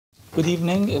Good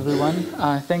evening, everyone.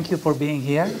 Thank you for being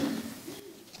here.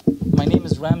 My name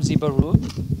is Ramzi Baroud.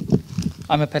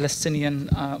 I'm a Palestinian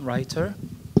writer.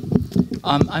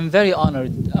 I'm very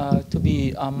honored to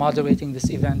be moderating this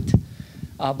event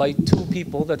by two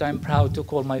people that I'm proud to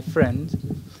call my friends.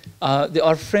 They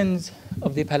are friends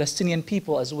of the Palestinian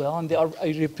people as well, and they are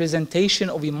a representation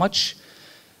of a much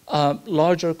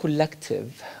larger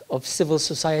collective of civil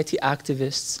society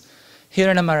activists here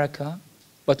in America,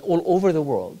 but all over the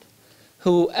world,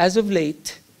 who, as of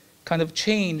late, kind of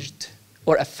changed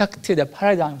or affected a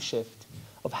paradigm shift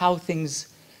of how things,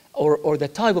 or the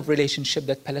type of relationship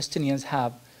that Palestinians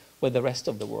have with the rest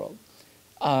of the world.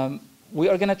 We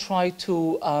are going to try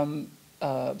to, I'm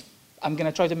going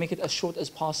to try to make it as short as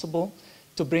possible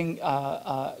to bring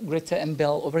Greta and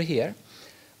Bill over here.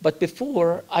 But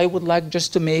before, I would like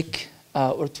just to make,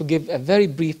 or to give a very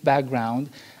brief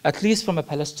background, at least from a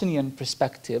Palestinian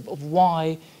perspective, of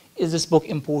why is this book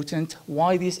important,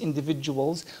 why these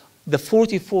individuals, the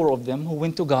 44 of them who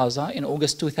went to Gaza in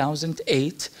August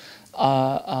 2008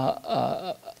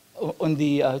 on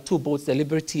the two boats, the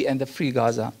Liberty and the Free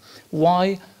Gaza,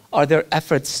 why are their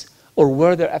efforts, or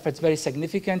were their efforts very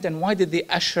significant, and why did they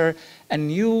usher a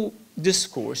new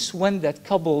discourse, one that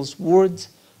couples words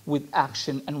with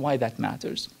action, and why that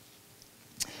matters.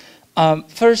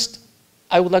 First,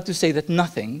 I would like to say that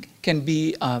nothing can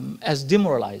be as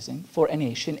demoralizing for a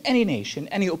nation,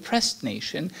 any oppressed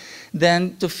nation,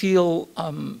 than to feel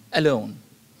alone,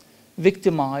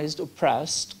 victimized,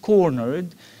 oppressed,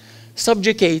 cornered,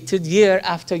 subjugated year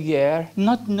after year,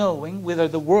 not knowing whether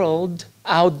the world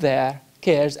out there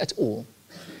cares at all.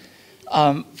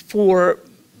 For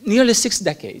nearly 6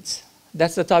 decades,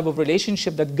 that's the type of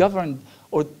relationship that governed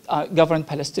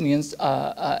Palestinians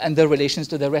and their relations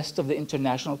to the rest of the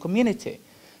international community.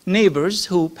 Neighbors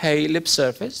who pay lip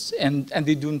service and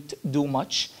they don't do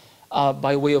much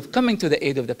by way of coming to the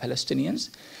aid of the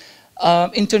Palestinians.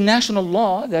 International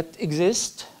law that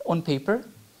exists on paper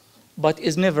but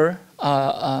is never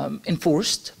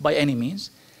enforced by any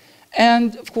means.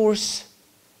 And of course,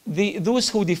 those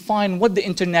who define what the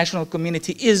international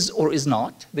community is or is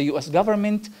not, the US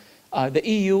government, the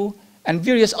EU, and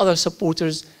various other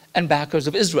supporters and backers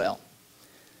of Israel.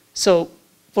 So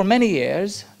for many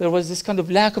years, there was this kind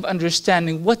of lack of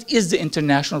understanding what is the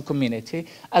international community.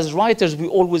 As writers, we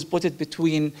always put it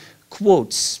between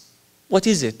quotes. What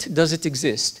is it? Does it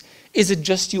exist? Is it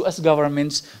just US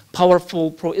governments, powerful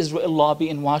pro-Israel lobby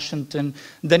in Washington,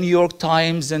 the New York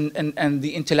Times and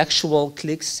the intellectual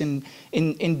cliques in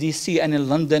DC and in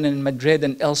London and Madrid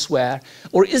and elsewhere?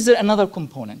 Or is there another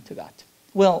component to that?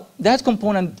 Well, that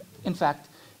component, in fact,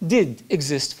 did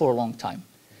exist for a long time.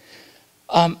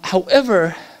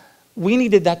 However, we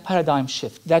needed that paradigm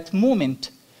shift, that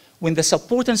moment when the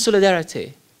support and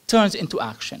solidarity turns into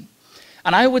action.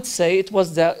 And I would say it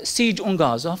was the siege on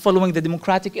Gaza following the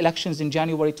democratic elections in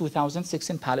January 2006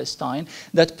 in Palestine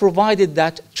that provided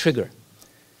that trigger.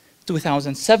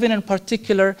 2007 in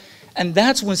particular, and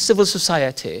that's when civil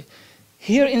society,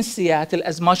 here in Seattle,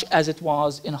 as much as it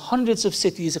was in hundreds of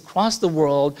cities across the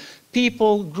world,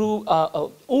 people grew,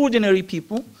 ordinary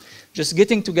people, just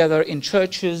getting together in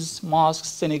churches, mosques,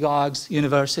 synagogues,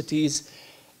 universities,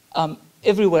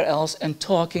 everywhere else, and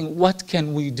talking, what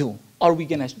can we do? Are we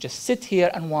going to just sit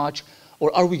here and watch,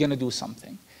 or are we going to do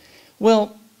something?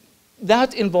 Well,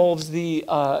 that involves the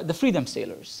Freedom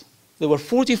Sailors. There were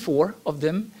 44 of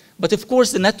them, but of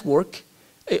course the network,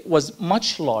 it was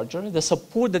much larger. The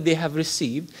support that they have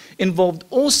received involved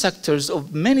all sectors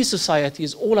of many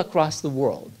societies all across the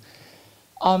world.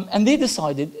 And they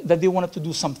decided that they wanted to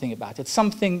do something about it,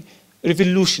 something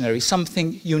revolutionary,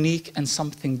 something unique, and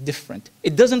something different.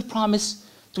 It doesn't promise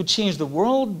to change the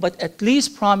world, but at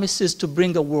least promises to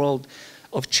bring a world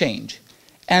of change.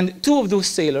 And two of those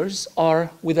sailors are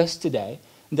with us today.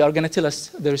 They are going to tell us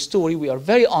their story. We are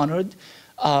very honored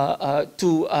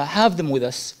to have them with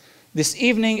us this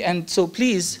evening. And so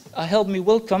please help me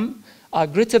welcome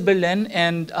Greta Berlin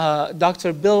and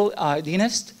Dr. Bill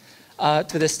Dienst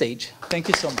to the stage. Thank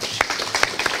you so much.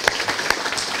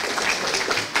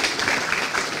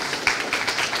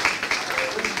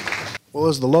 Well,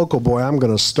 as the local boy, I'm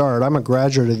going to start. I'm a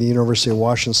graduate of the University of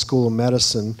Washington School of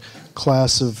Medicine,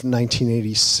 class of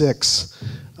 1986.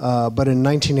 But in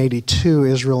 1982,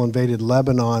 Israel invaded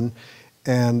Lebanon,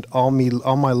 and all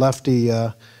my lefty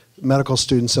medical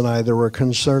students and I that were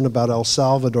concerned about El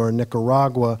Salvador and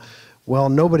Nicaragua, well,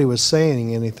 nobody was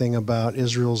saying anything about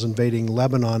Israel's invading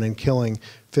Lebanon and killing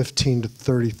 15 to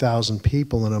 30,000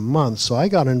 people in a month. So I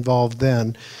got involved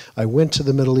then. I went to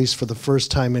the Middle East for the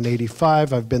first time in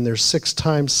 '85. I've been there 6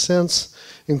 times since,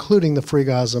 including the Free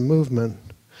Gaza movement.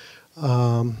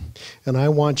 And I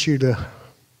want you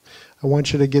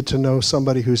to get to know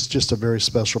somebody who's just a very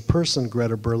special person,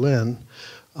 Greta Berlin.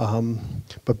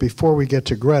 But before we get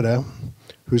to Greta,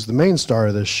 who's the main star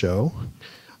of this show,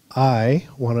 I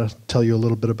want to tell you a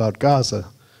little bit about Gaza.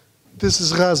 This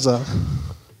is Gaza.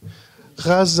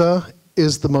 Gaza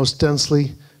is the most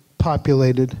densely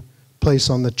populated place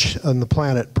on the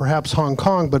planet. Perhaps Hong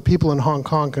Kong, but people in Hong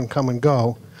Kong can come and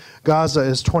go. Gaza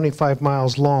is 25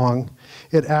 miles long.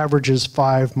 It averages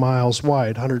 5 miles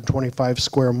wide, 125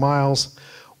 square miles,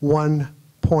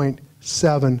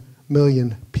 1.7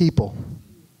 million people.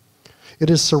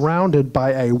 It is surrounded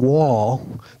by a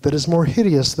wall that is more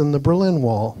hideous than the Berlin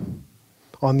Wall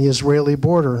on the Israeli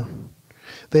border.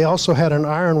 They also had an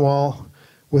iron wall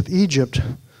with Egypt.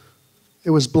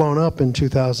 It was blown up in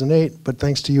 2008, but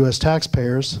thanks to US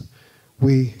taxpayers,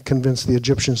 we convinced the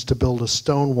Egyptians to build a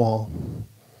stone wall.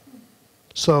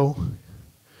 So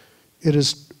it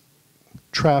is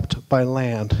trapped by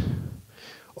land.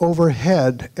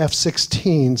 Overhead,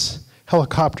 F-16s,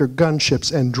 helicopter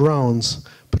gunships, and drones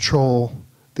patrol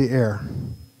the air.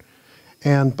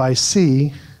 And by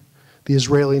sea, the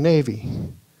Israeli Navy.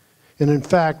 And in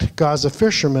fact, Gaza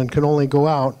fishermen can only go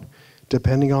out,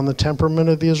 depending on the temperament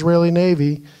of the Israeli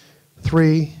Navy,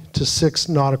 3 to 6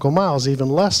 nautical miles, even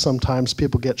less sometimes.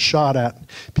 People get shot at,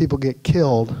 people get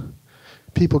killed,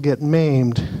 people get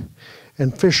maimed,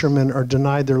 and fishermen are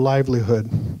denied their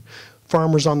livelihood.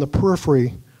 Farmers on the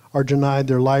periphery are denied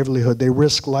their livelihood. They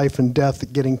risk life and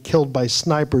death getting killed by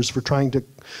snipers for trying to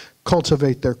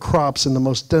cultivate their crops in the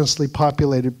most densely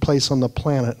populated place on the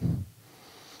planet.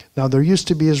 Now, there used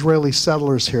to be Israeli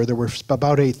settlers here. There were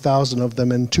about 8,000 of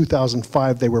them. In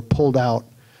 2005, they were pulled out,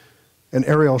 and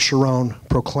Ariel Sharon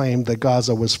proclaimed that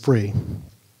Gaza was free.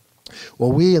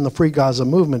 Well, we in the Free Gaza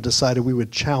movement decided we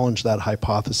would challenge that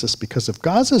hypothesis, because if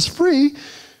Gaza is free,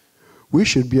 we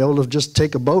should be able to just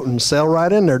take a boat and sail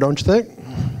right in there, don't you think?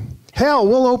 Hell,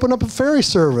 we'll open up a ferry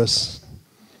service.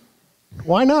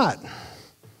 Why not?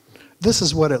 This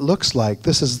is what it looks like.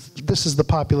 This is the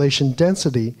population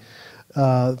density.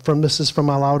 This is from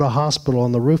Al Auda Hospital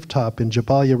on the rooftop in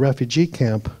Jabalia refugee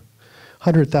camp.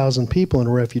 100,000 people in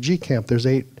a refugee camp. There's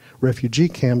 8 refugee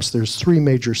camps. There's 3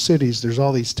 major cities. There's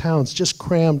all these towns just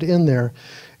crammed in there.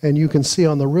 And you can see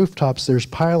on the rooftops there's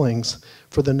pilings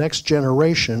for the next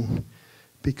generation,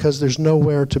 because there's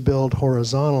nowhere to build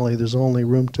horizontally. There's only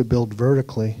room to build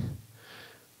vertically.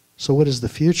 So what is the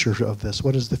future of this?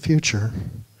 What is the future?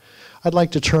 I'd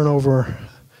like to turn over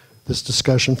this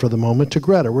discussion for the moment to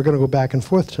Greta. We're going to go back and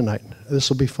forth tonight. This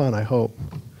will be fun, I hope.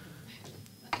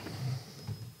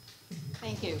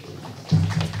 Thank you.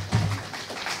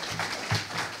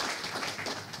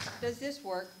 Does this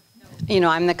work? You know,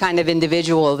 I'm the kind of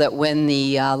individual that when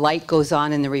the light goes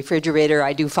on in the refrigerator,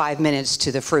 I do 5 minutes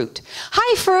to the fruit.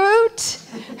 Hi, fruit!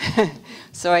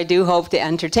 So I do hope to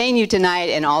entertain you tonight,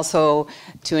 and also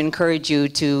to encourage you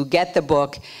to get the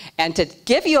book and to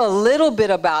give you a little bit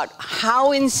about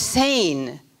how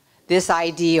insane this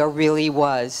idea really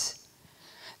was.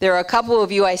 There are a couple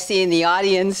of you I see in the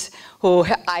audience who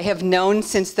I have known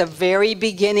since the very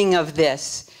beginning of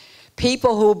this.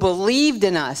 People who believed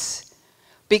in us.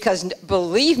 Because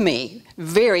believe me,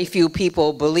 very few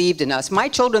people believed in us. My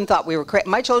children thought we were crazy.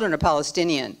 My children are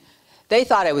Palestinian. They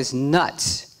thought it was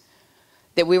nuts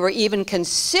that we were even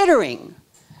considering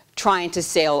trying to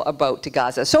sail a boat to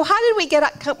Gaza. So how did we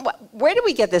where did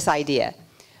we get this idea?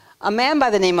 A man by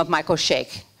the name of Michael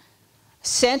Sheikh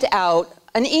sent out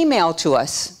an email to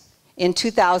us in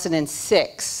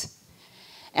 2006.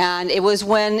 And it was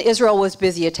when Israel was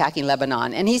busy attacking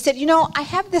Lebanon. And he said, you know, I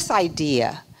have this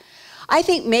idea. I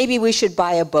think maybe we should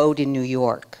buy a boat in New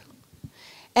York.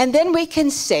 And then we can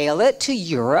sail it to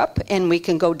Europe, and we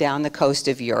can go down the coast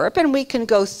of Europe, and we can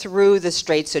go through the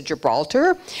Straits of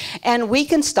Gibraltar, and we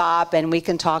can stop, and we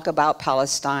can talk about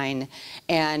Palestine,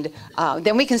 and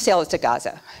then we can sail it to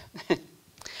Gaza.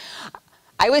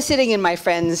 I was sitting in my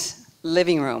friend's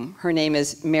living room. Her name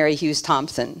is Mary Hughes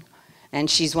Thompson, and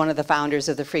she's one of the founders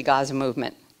of the Free Gaza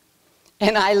movement.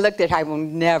 And I looked at her, I will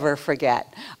never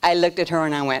forget. I looked at her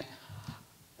and I went,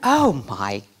 oh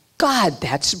my God,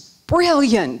 that's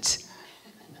brilliant.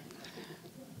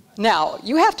 Now,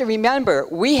 you have to remember,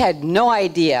 we had no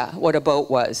idea what a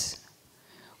boat was.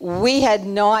 We had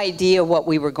no idea what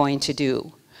we were going to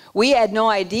do. We had no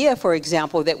idea, for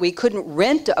example, that we couldn't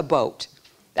rent a boat.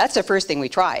 That's the first thing we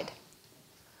tried.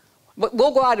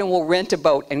 We'll go out and we'll rent a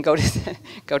boat and go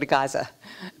to Gaza.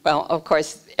 Well, of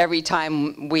course, every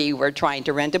time we were trying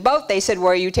to rent a boat, they said,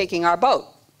 where are you taking our boat?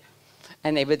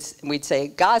 And we'd say,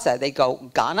 Gaza. They'd go,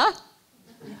 Ghana?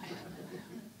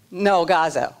 No,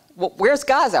 Gaza. Well, where's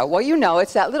Gaza? Well, you know,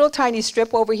 it's that little tiny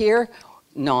strip over here.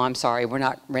 No, I'm sorry, we're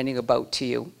not renting a boat to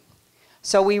you.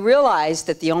 So we realized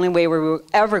that the only way we were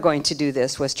ever going to do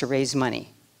this was to raise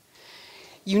money.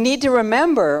 You need to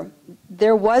remember,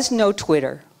 there was no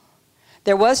Twitter.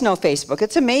 There was no Facebook.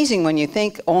 It's amazing when you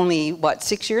think only, what,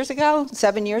 6 years ago,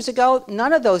 7 years ago?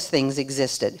 None of those things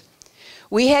existed.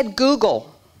 We had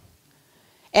Google,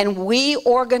 and we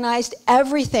organized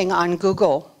everything on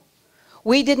Google.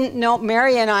 We didn't know,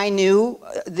 Mary and I knew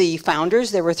the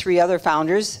founders. There were 3 other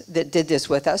founders that did this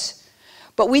with us,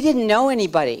 but we didn't know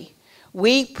anybody.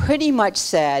 We pretty much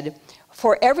said,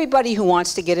 for everybody who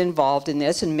wants to get involved in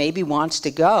this and maybe wants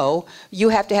to go, you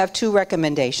have to have 2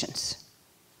 recommendations.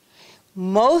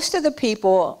 Most of the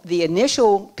people, the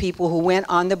initial people who went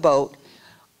on the boat,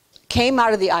 came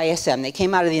out of the ISM. They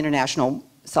came out of the International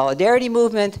Solidarity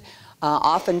Movement.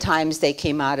 Oftentimes they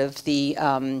came out of the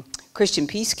Christian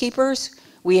Peacekeepers.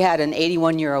 We had an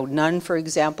 81-year-old nun, for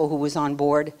example, who was on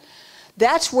board.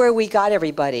 That's where we got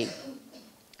everybody.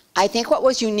 I think what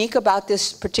was unique about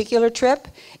this particular trip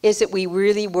is that we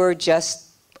really were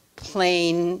just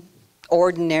plain,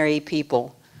 ordinary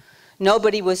people.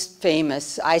 Nobody was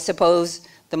famous. I suppose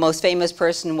the most famous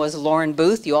person was Lauren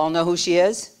Booth. You all know who she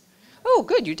is? Oh,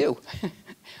 good, you do.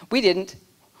 We didn't.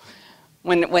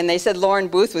 When they said Lauren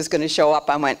Booth was going to show up,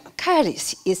 I went, God,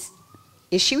 is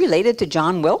she related to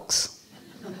John Wilkes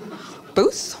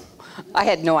Booth? I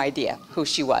had no idea who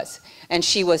she was. And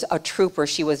she was a trooper.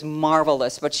 She was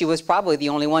marvelous, but she was probably the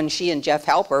only one. She and Jeff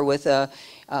Helper with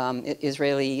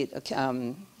Israeli,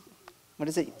 what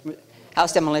is it?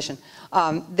 House demolition.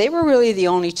 They were really the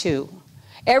only 2.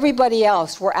 Everybody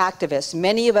else were activists.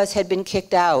 Many of us had been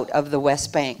kicked out of the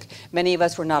West Bank. Many of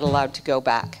us were not allowed to go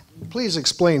back. Please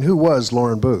explain, who was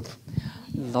Lauren Booth?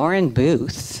 Lauren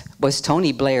Booth was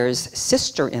Tony Blair's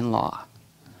sister-in-law.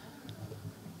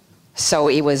 So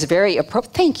it was very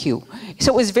appropriate. Thank you.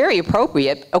 So it was very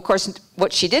appropriate. Of course,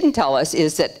 what she didn't tell us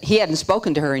is that he hadn't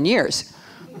spoken to her in years.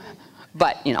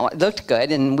 But, you know, it looked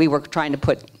good, and we were trying to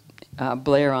put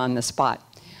Blair on the spot.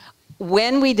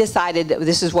 When we decided that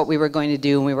this is what we were going to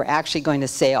do, and we were actually going to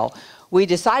sail, we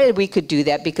decided we could do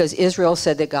that because Israel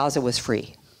said that Gaza was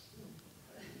free.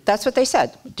 That's what they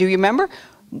said. Do you remember?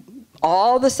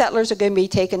 All the settlers are going to be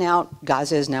taken out.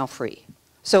 Gaza is now free.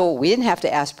 So we didn't have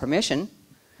to ask permission.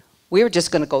 We were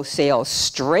just going to go sail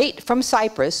straight from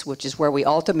Cyprus, which is where we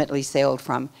ultimately sailed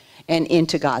from, and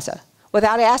into Gaza,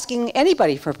 without asking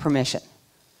anybody for permission.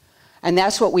 And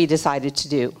that's what we decided to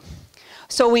do.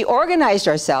 So we organized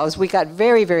ourselves. We got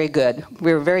very, very good.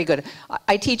 We were very good.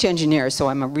 I teach engineers, so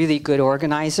I'm a really good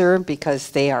organizer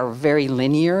because they are very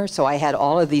linear. So I had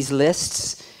all of these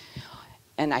lists,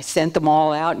 and I sent them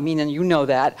all out. Meaning, you know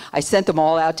that. I sent them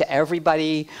all out to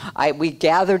everybody. We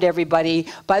gathered everybody.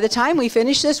 By the time we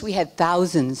finished this, we had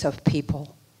thousands of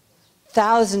people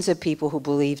who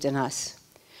believed in us.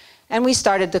 And we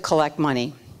started to collect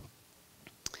money.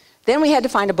 Then we had to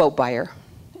find a boat buyer.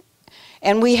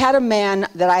 And we had a man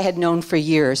that I had known for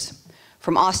years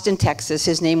from Austin, Texas.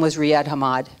 His name was Riyad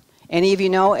Hamad. Any of you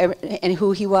know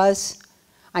who he was?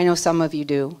 I know some of you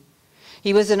do.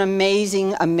 He was an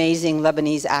amazing, amazing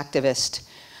Lebanese activist.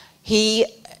 He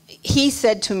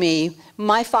said to me,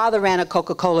 my father ran a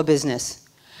Coca-Cola business.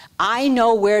 I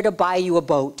know where to buy you a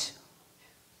boat.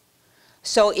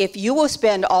 So if you will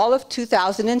spend all of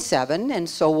 2007, and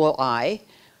so will I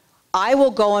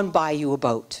will go and buy you a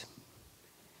boat.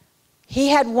 He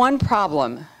had one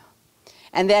problem,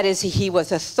 and that is he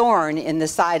was a thorn in the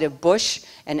side of Bush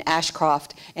and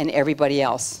Ashcroft and everybody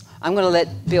else. I'm going to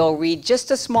let Bill read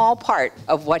just a small part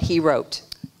of what he wrote.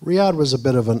 Riyad was a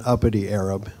bit of an uppity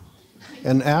Arab.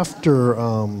 And after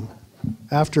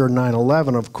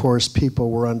 9/11, of course,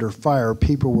 people were under fire.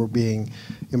 People were being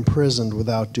imprisoned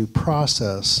without due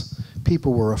process.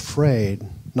 People were afraid,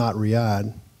 not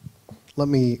Riyad. Let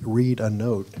me read a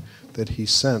note that he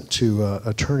sent to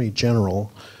Attorney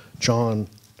General John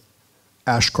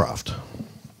Ashcroft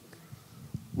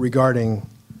regarding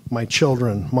my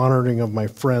children, monitoring of my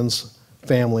friends,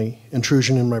 family,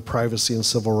 intrusion in my privacy and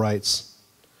civil rights.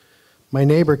 My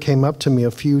neighbor came up to me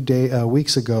a few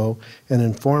weeks ago and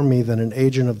informed me that an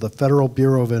agent of the Federal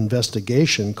Bureau of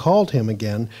Investigation called him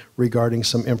again regarding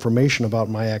some information about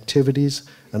my activities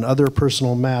and other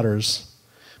personal matters.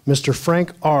 Mr.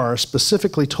 Frank R.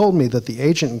 specifically told me that the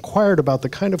agent inquired about the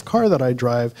kind of car that I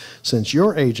drive, since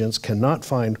your agents cannot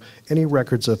find any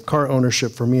records of car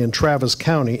ownership for me in Travis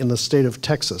County in the state of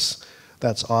Texas.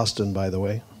 That's Austin, by the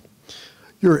way.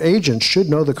 Your agent should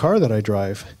know the car that I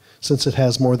drive, since it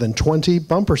has more than 20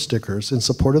 bumper stickers in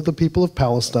support of the people of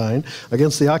Palestine,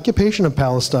 against the occupation of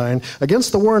Palestine,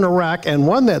 against the war in Iraq, and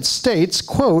one that states,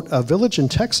 quote, a village in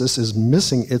Texas is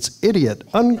missing its idiot,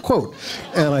 unquote.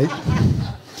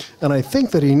 And I think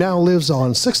that he now lives on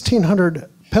 1600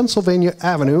 Pennsylvania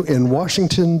Avenue in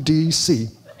Washington, D.C.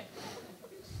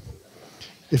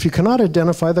 If you cannot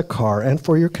identify the car, and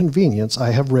for your convenience, I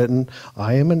have written,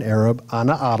 I am an Arab,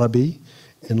 ana Arabi,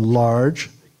 in large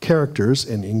characters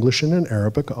in English and in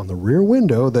Arabic on the rear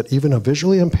window that even a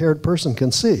visually impaired person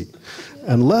can see,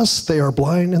 unless they are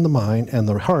blind in the mind and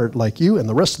the heart like you and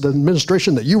the rest of the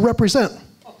administration that you represent.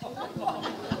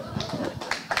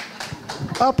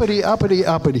 Uppity, uppity,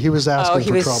 uppity. He was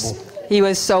asking for trouble. He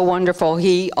was so wonderful.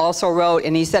 He also wrote,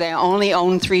 and he said, I only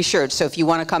own 3 shirts, so if you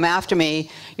want to come after me,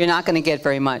 you're not going to get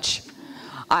very much.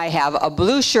 I have a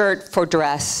blue shirt for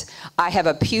dress. I have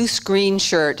a puce green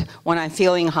shirt when I'm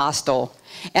feeling hostile.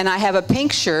 And I have a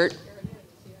pink shirt,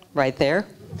 right there,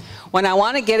 when I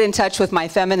want to get in touch with my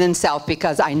feminine self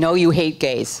because I know you hate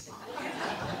gays.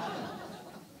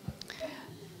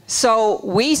 So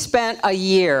we spent a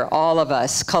year, all of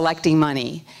us, collecting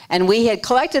money. And we had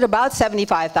collected about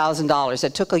 $75,000.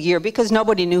 It took a year because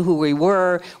nobody knew who we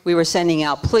were. We were sending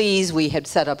out pleas. We had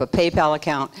set up a PayPal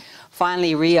account.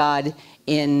 Finally, Riyadh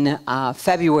in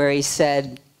February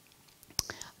said,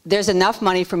 there's enough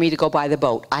money for me to go buy the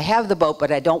boat. I have the boat,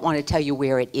 but I don't want to tell you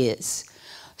where it is.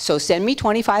 So send me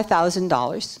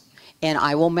 $25,000, and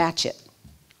I will match it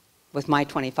with my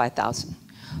 $25,000.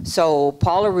 So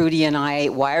Paula Rudy and I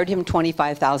wired him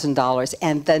 $25,000,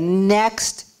 and the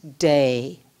next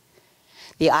day,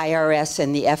 the IRS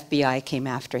and the FBI came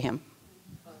after him.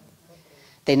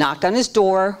 They knocked on his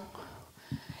door.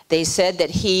 They said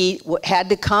that he had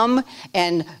to come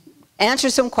and answer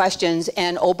some questions,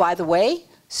 and oh, by the way,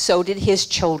 so did his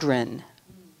children.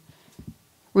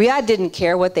 Riyadh didn't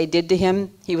care what they did to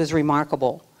him. He was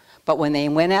remarkable. But when they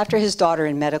went after his daughter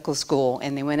in medical school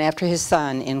and they went after his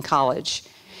son in college,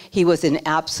 he was in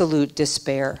absolute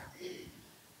despair.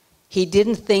 He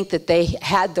didn't think that they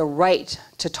had the right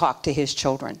to talk to his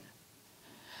children.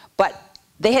 But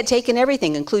they had taken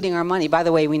everything, including our money. By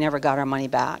the way, we never got our money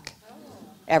back,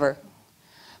 ever.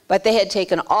 But they had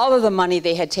taken all of the money,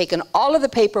 they had taken all of the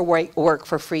paperwork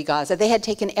for Free Gaza, they had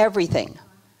taken everything.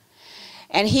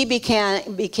 And he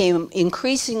became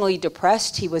increasingly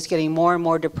depressed. He was getting more and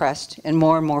more depressed and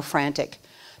more frantic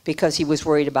because he was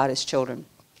worried about his children.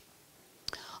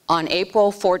 On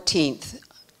April 14th,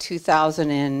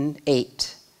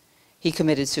 2008, he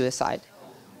committed suicide.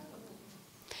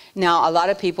 Now, a lot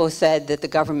of people said that the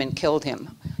government killed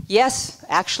him. Yes,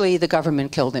 actually, the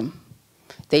government killed him.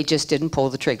 They just didn't pull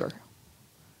the trigger.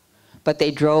 But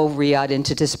they drove Riyadh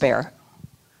into despair.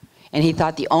 And he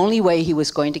thought the only way he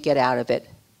was going to get out of it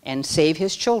and save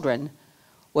his children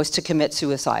was to commit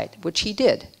suicide, which he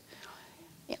did.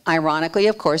 Ironically,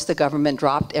 of course, the government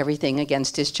dropped everything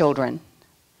against his children.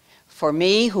 For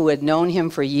me, who had known him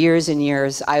for years and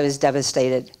years, I was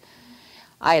devastated.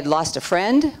 I had lost a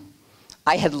friend.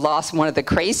 I had lost one of the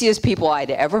craziest people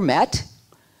I'd ever met.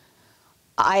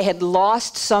 I had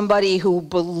lost somebody who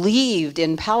believed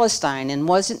in Palestine and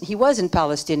he wasn't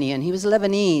Palestinian, he was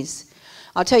Lebanese.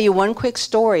 I'll tell you one quick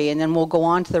story and then we'll go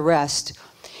on to the rest.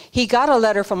 He got a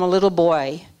letter from a little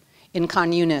boy in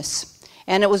Khan Yunis,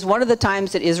 and it was one of the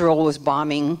times that Israel was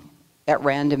bombing at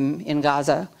random in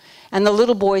Gaza. And the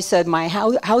little boy said, my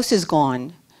house is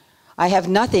gone. I have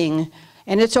nothing,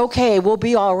 and it's okay, we'll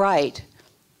be all right.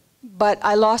 But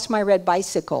I lost my red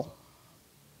bicycle.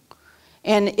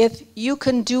 And if you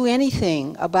can do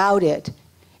anything about it,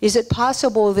 is it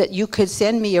possible that you could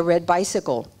send me a red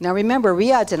bicycle? Now remember,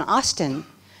 Riyadh's in Austin,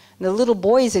 and the little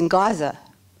boy's in Gaza.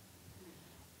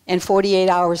 And 48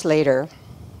 hours later,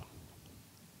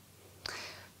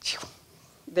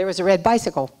 there was a red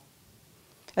bicycle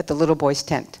at the little boy's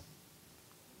tent.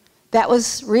 That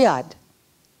was Riyadh.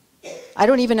 I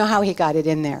don't even know how he got it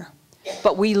in there.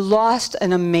 But we lost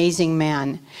an amazing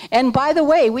man. And by the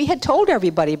way, we had told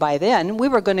everybody by then we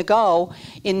were going to go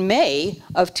in May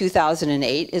of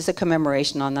 2008 is a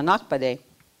commemoration on the Nakba Day.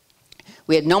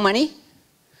 We had no money.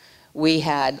 We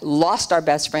had lost our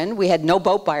best friend. We had no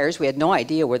boat buyers. We had no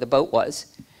idea where the boat was.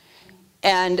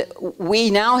 And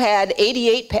we now had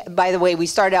 88, by the way, we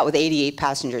started out with 88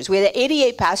 passengers. We had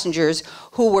 88 passengers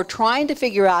who were trying to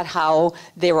figure out how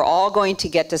they were all going to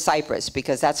get to Cyprus,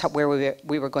 because that's where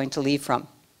we were going to leave from.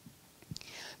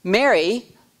 Mary,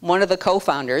 one of the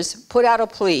co-founders, put out a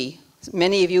plea.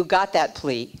 Many of you got that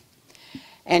plea.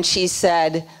 And she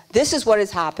said, this is what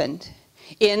has happened.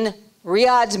 In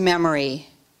Riyadh's memory,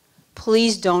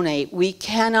 please donate. We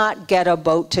cannot get a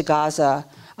boat to Gaza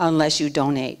unless you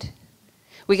donate.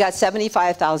 We got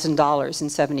 $75,000 in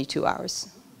 72 hours.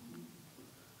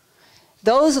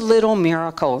 Those little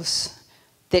miracles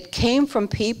that came from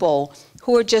people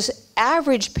who were just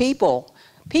average people.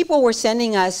 People were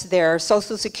sending us their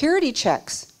Social Security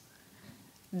checks.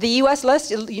 The you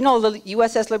know the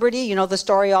USS Liberty? You know the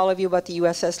story, all of you, about the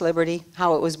USS Liberty,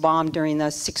 how it was bombed during the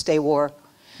Six-Day War.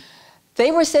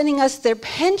 They were sending us their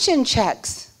pension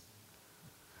checks.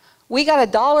 We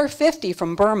got $1.50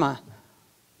 from Burma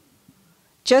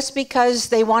just because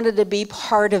they wanted to be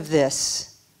part of this.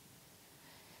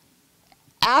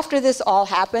 After this all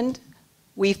happened,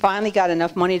 we finally got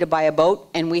enough money to buy a boat,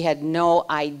 and we had no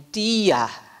idea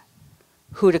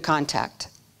who to contact.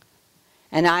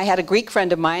 And I had a Greek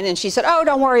friend of mine, and she said, "Oh,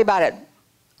 don't worry about it.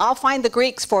 I'll find the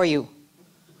Greeks for you."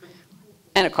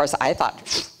 And of course, I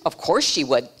thought, of course she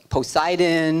would.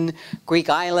 Poseidon, Greek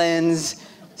islands,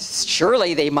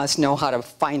 surely they must know how to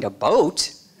find a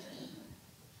boat.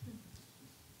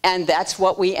 And that's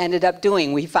what we ended up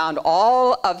doing. We found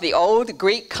all of the old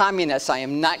Greek communists. I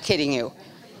am not kidding you.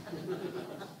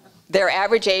 Their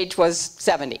average age was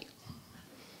 70.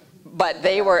 But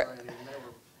they were,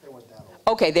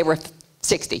 okay, they were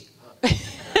 60.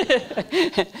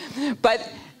 But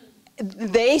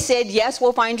they said, yes,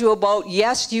 we'll find you a boat.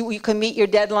 Yes, you can meet your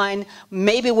deadline.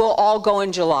 Maybe we'll all go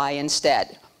in July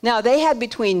instead. Now, they had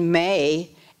between May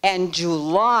and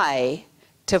July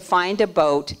to find a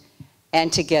boat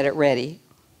and to get it ready.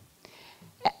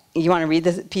 You want to read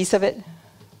the piece of it?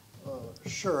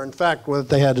 Sure. In fact, what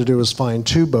they had to do was find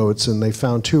two boats, and they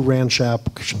found two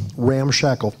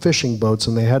ramshackle fishing boats,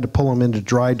 and they had to pull them into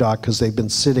dry dock because they'd been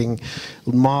sitting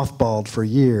mothballed for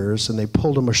years, and they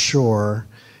pulled them ashore,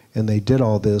 and they did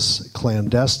all this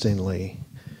clandestinely.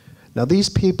 Now, these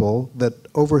people that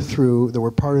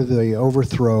were part of the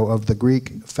overthrow of the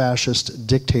Greek fascist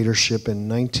dictatorship in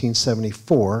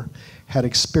 1974 had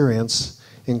experience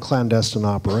in clandestine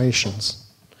operations.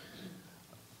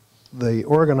 The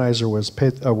organizer was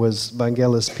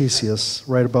Vangelis Pisius,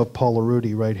 right above Paul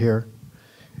Arudi, right here.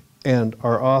 And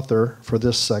our author for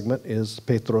this segment is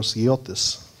Petros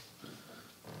Giotis.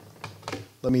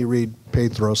 Let me read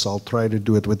Petros. I'll try to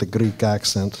do it with a Greek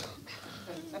accent.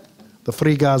 The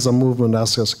Free Gaza movement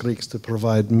asks us Greeks to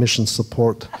provide mission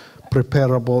support,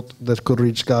 prepare a boat that could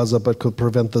reach Gaza but could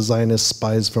prevent the Zionist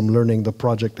spies from learning the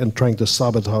project and trying to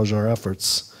sabotage our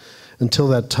efforts. Until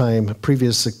that time,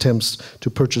 previous attempts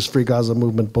to purchase Free Gaza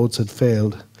movement boats had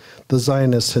failed. The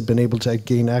Zionists had been able to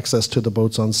gain access to the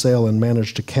boats on sale and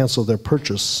managed to cancel their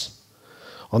purchase.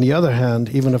 On the other hand,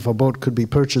 even if a boat could be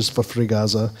purchased for Free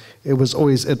Gaza, it was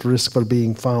always at risk for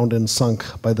being found and sunk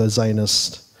by the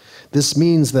Zionists. This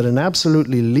means that an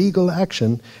absolutely legal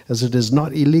action, as it is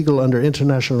not illegal under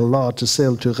international law to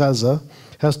sail to Gaza,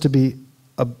 has to be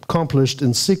accomplished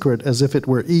in secret as if it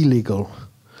were illegal.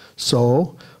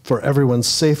 So, for everyone's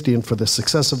safety and for the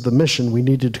success of the mission, we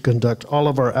needed to conduct all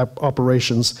of our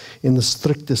operations in the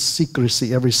strictest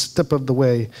secrecy every step of the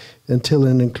way, until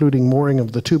and including mooring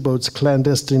of the two boats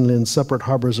clandestinely in separate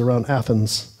harbors around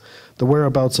Athens. The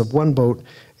whereabouts of one boat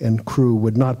and crew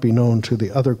would not be known to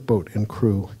the other boat and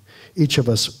crew. Each of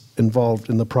us involved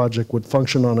in the project would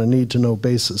function on a need-to-know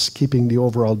basis, keeping the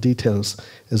overall details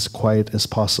as quiet as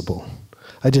possible.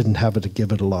 I didn't have to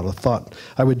give it a lot of thought.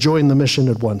 I would join the mission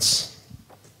at once.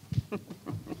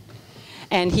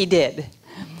 And he did.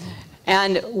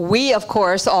 And we, of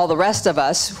course, all the rest of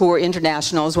us who were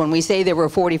internationals, when we say there were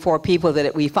 44 people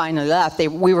that we finally left,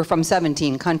 we were from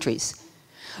 17 countries.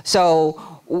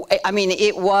 So, I mean,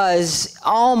 it was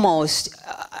almost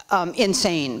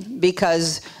insane,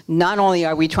 because not only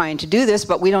are we trying to do this,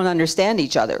 but we don't understand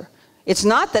each other. It's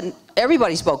not that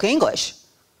everybody spoke English.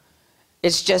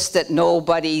 It's just that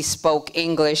nobody spoke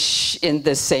English in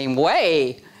the same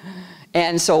way.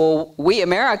 And so we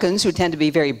Americans, who tend to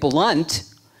be very blunt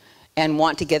and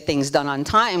want to get things done on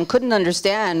time, couldn't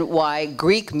understand why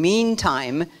Greek mean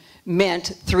time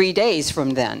meant 3 days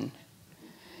from then.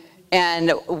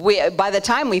 And by the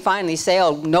time we finally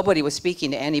sailed, nobody was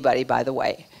speaking to anybody, by the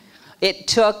way. It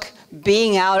took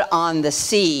being out on the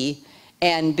sea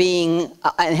and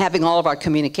having all of our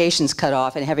communications cut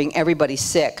off and having everybody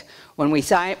sick when we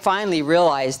finally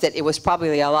realized that it was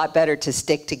probably a lot better to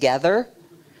stick together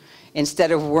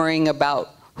instead of worrying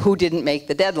about who didn't make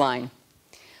the deadline.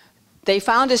 They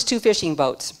found us two fishing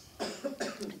boats.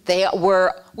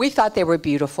 We thought they were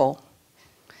beautiful.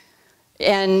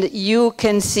 And you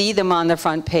can see them on the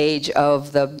front page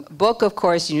of the book, of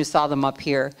course, and you saw them up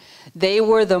here. They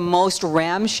were the most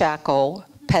ramshackle,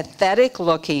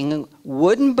 pathetic-looking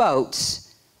wooden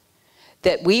boats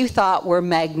that we thought were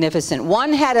magnificent.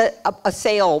 One had a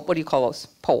sail, what do you call those?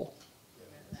 Pole.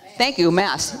 Thank you,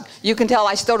 mast. You can tell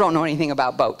I still don't know anything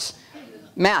about boats.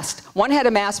 Mast. One had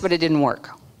a mast, but it didn't work.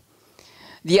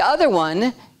 The other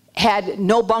one had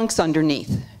no bunks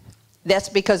underneath. That's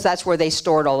because that's where they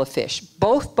stored all the fish.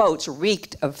 Both boats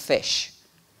reeked of fish.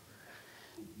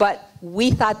 But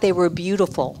we thought they were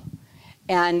beautiful.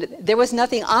 And there was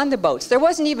nothing on the boats. There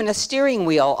wasn't even a steering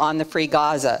wheel on the Free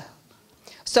Gaza.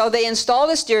 So they installed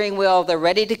a steering wheel. They're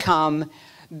ready to come.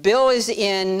 Bill is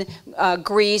in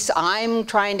Greece. I'm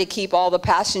trying to keep all the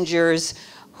passengers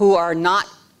who are not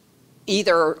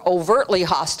either overtly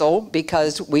hostile,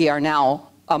 because we are now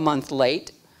a month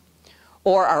late,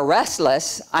 or are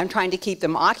restless. I'm trying to keep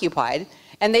them occupied.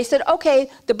 And they said, okay,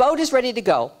 the boat is ready to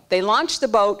go. They launch the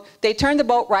boat, they turn the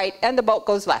boat right, and the boat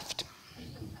goes left.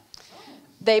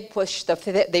 They pushed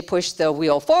the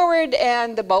wheel forward,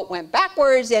 and the boat went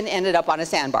backwards and ended up on a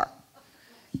sandbar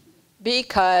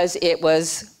because it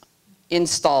was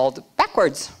installed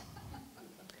backwards.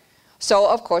 So,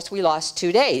 of course, we lost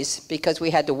 2 days because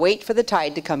we had to wait for the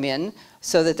tide to come in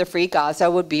so that the Free Gaza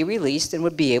would be released and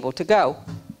would be able to go.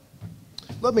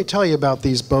 Let me tell you about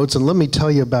these boats, and let me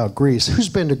tell you about Greece. Who's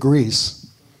been to Greece?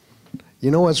 You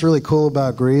know what's really cool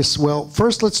about Greece? Well,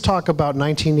 first let's talk about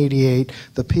 1988,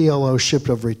 the PLO ship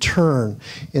of return.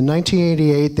 In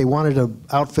 1988, they wanted to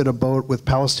outfit a boat with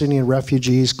Palestinian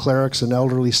refugees, clerics, and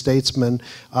elderly statesmen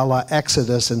a la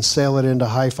Exodus and sail it into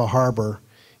Haifa Harbor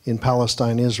in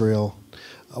Palestine, Israel.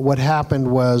 What happened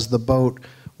was the boat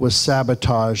was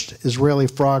sabotaged. Israeli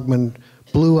frogmen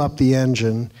blew up the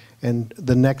engine, and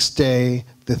the next day,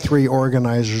 the 3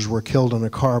 organizers were killed in a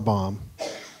car bomb.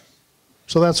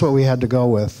 So that's what we had to go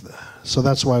with. So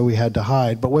that's why we had to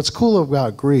hide. But what's cool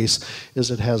about Greece is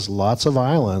it has lots of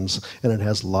islands, and it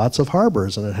has lots of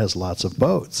harbors, and it has lots of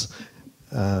boats.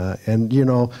 And you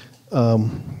know,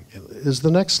 is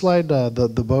the next slide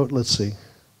the boat? Let's see.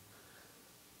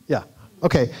 Yeah.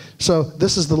 Okay. So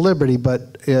this is the Liberty,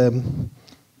 but in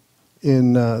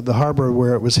the harbor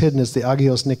where it was hidden is the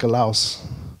Agios Nikolaos.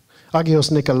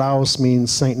 Agios Nikolaos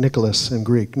means St. Nicholas in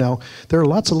Greek. Now, there are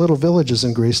lots of little villages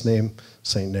in Greece named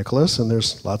St. Nicholas, and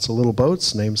there's lots of little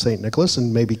boats named St. Nicholas,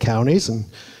 and maybe counties. And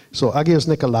so Agios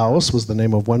Nikolaos was the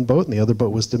name of one boat, and the other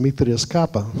boat was Demetrius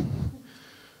Kappa.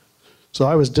 So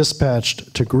I was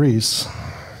dispatched to Greece,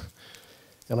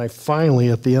 and I finally,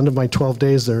 at the end of my 12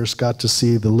 days there, got to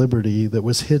see the Liberty that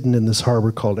was hidden in this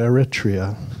harbor called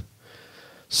Eritrea.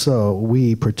 So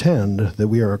we pretend that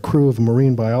we are a crew of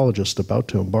marine biologists about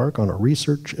to embark on a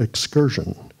research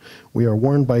excursion. We are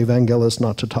warned by evangelists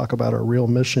not to talk about our real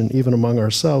mission even among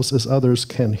ourselves, as others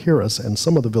can hear us, and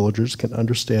some of the villagers can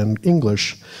understand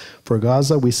English. For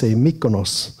Gaza, we say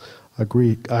Mykonos, a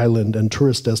Greek island and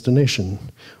tourist destination.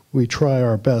 We try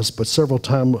our best, but several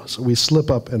times we slip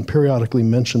up and periodically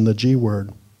mention the G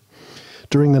word.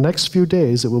 During the next few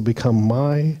days, it will become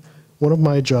one of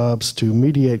my jobs to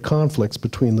mediate conflicts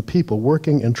between the people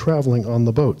working and traveling on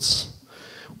the boats.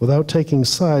 Without taking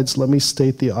sides, let me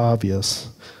state the obvious.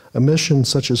 A mission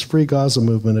such as Free Gaza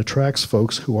Movement attracts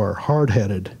folks who are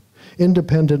hard-headed,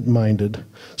 independent-minded,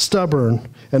 stubborn,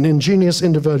 and ingenious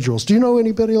individuals. Do you know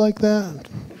anybody like that?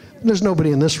 There's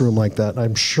nobody in this room like that,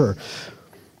 I'm sure.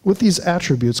 With these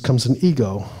attributes comes an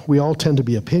ego. We all tend to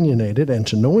be opinionated and,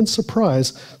 to no one's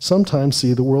surprise, sometimes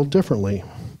see the world differently.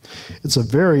 It's a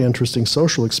very interesting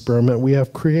social experiment we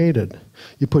have created.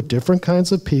 You put different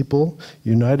kinds of people,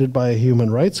 united by a human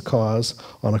rights cause,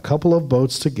 on a couple of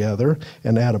boats together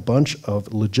and add a bunch of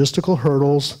logistical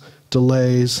hurdles,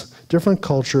 delays, different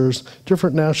cultures,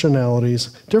 different nationalities,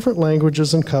 different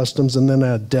languages and customs, and then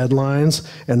add deadlines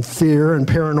and fear and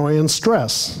paranoia and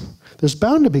stress. There's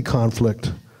bound to be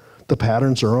conflict. The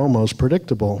patterns are almost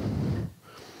predictable.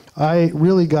 I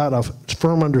really got a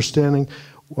firm understanding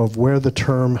of where the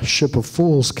term ship of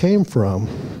fools came from.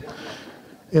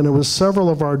 And it was several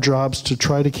of our jobs to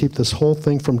try to keep this whole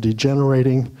thing from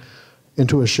degenerating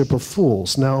into a ship of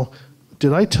fools. Now,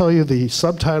 did I tell you the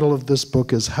subtitle of this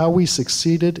book is How We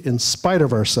Succeeded in Spite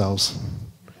of Ourselves?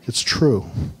 It's true.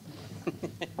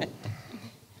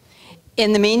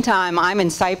 In the meantime, I'm in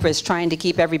Cyprus trying to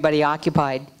keep everybody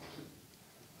occupied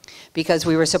because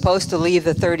we were supposed to leave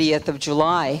the 30th of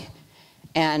July,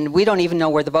 and we don't even know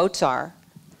where the boats are.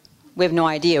 We have no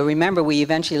idea. Remember, we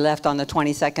eventually left on the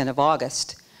 22nd of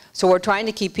August. So we're trying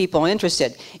to keep people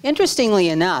interested. Interestingly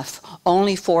enough,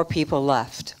 only 4 people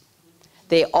left.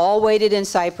 They all waited in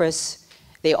Cyprus.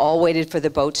 They all waited for the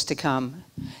boats to come.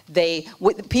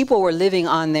 People were living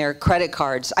on their credit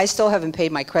cards. I still haven't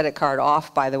paid my credit card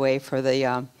off, by the way, for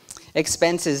the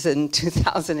expenses in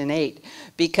 2008,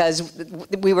 because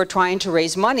we were trying to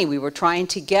raise money. We were trying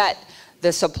to get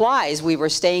the supplies. We were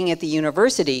staying at the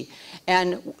university.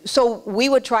 And so we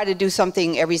would try to do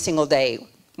something every single day.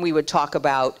 We would talk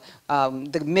about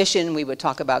the mission, we would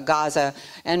talk about Gaza.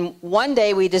 And one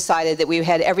day we decided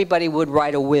that everybody would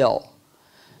write a will.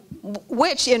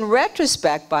 Which in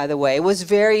retrospect, by the way, was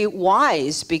very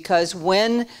wise, because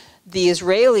when the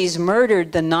Israelis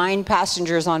murdered the 9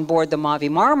 passengers on board the Mavi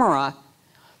Marmara,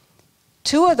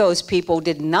 2 of those people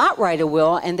did not write a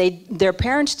will, and their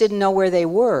parents didn't know where they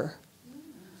were.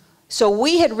 So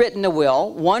we had written a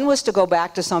will. One was to go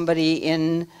back to somebody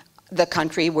in the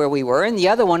country where we were, and the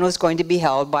other one was going to be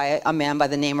held by a man by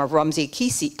the name of Ramzi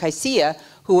Kaisia,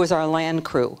 who was our land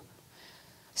crew.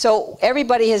 So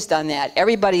everybody has done that.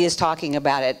 Everybody is talking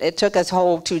about it. It took us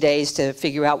whole 2 days to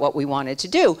figure out what we wanted to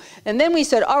do. And then we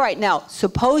said, all right, now,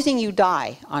 supposing you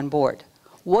die on board,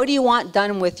 what do you want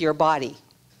done with your body?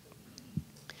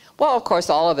 Well, of course,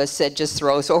 all of us said, just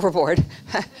throw us overboard.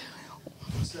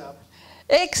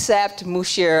 Except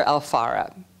Mushir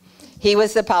al-Farah. He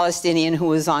was the Palestinian who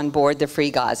was on board the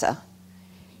Free Gaza.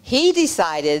 He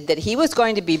decided that he was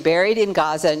going to be buried in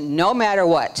Gaza no matter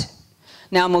what.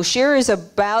 Now, Mushir is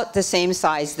about the same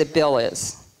size that Bill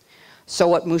is. So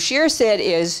what Mushir said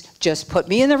is, just put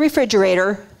me in the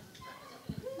refrigerator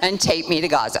and take me to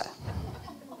Gaza.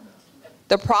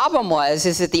 The problem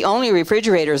is that the only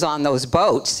refrigerators on those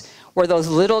boats were those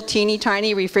little teeny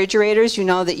tiny refrigerators, you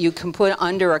know, that you can put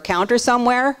under a counter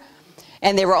somewhere,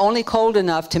 and they were only cold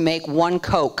enough to make 1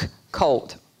 Coke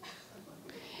cold.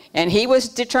 And he was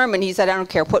determined. He said, I don't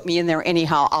care, put me in there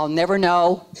anyhow. I'll never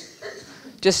know.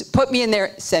 Just put me in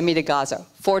there, send me to Gaza.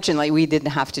 Fortunately, we didn't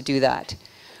have to do that.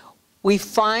 We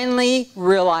finally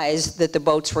realized that the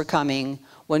boats were coming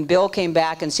when Bill came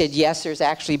back and said, yes, there's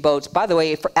actually boats. By the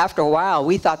way, after a while,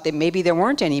 we thought that maybe there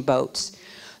weren't any boats.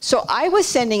 So I was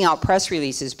sending out press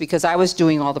releases because I was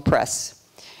doing all the press.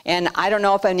 And I don't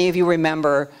know if any of you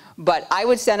remember, but I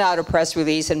would send out a press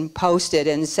release and post it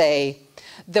and say,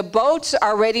 the boats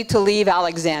are ready to leave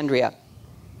Alexandria.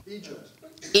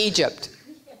 Egypt.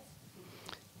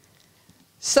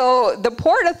 So the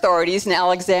port authorities in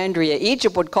Alexandria,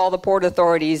 Egypt would call the port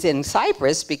authorities in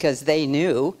Cyprus because they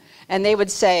knew, and they would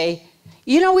say,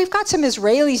 you know, we've got some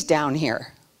Israelis down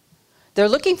here. They're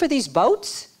looking for these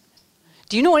boats.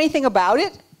 Do you know anything about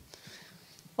it?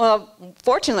 Well,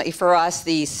 fortunately for us,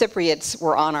 the Cypriots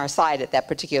were on our side at that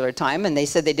particular time, and they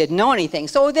said they didn't know anything.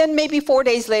 So then maybe 4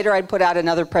 days later, I'd put out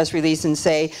another press release and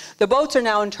say, the boats are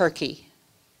now in Turkey.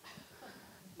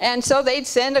 And so they'd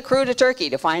send a crew to Turkey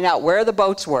to find out where the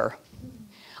boats were.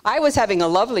 I was having a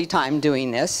lovely time doing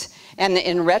this, and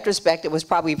in retrospect, it was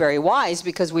probably very wise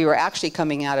because we were actually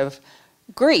coming out of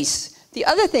Greece. The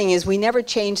other thing is we never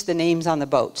changed the names on the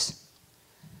boats.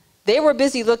 They were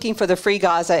busy looking for the Free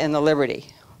Gaza and the Liberty.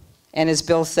 And as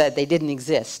Bill said, they didn't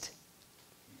exist.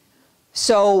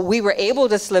 So we were able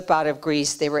to slip out of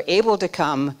Greece. They were able to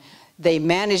come. They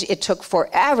managed, it took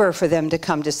forever for them to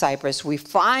come to Cyprus. We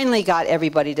finally got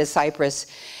everybody to Cyprus.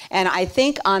 And I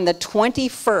think on the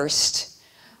 21st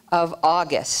of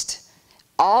August,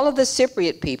 all of the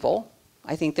Cypriot people,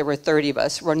 I think there were 30 of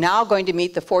us, were now going to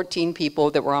meet the 14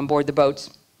 people that were on board the boats.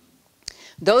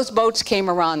 Those boats came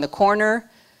around the corner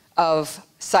of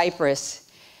Cyprus,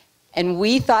 and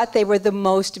we thought they were the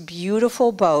most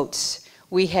beautiful boats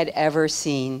we had ever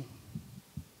seen.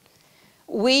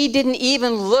 We didn't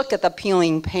even look at the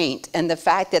peeling paint and the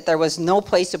fact that there was no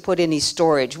place to put any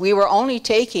storage. We were only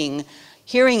taking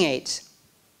hearing aids.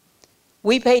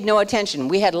 We paid no attention.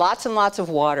 We had lots and lots of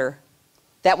water.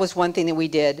 That was one thing that we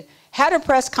did. Had a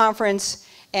press conference,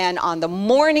 and on the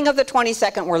morning of the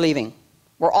 22nd, we're leaving.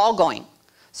 We're all going.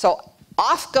 So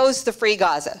off goes the Free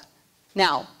Gaza.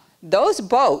 Now, those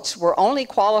boats were only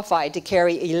qualified to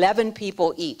carry 11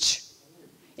 people each,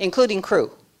 including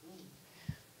crew.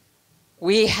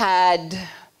 We had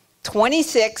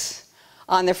 26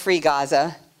 on the Free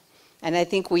Gaza, and I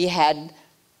think we had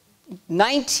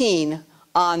 19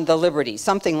 on the Liberty,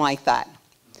 something like that.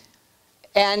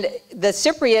 And the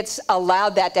Cypriots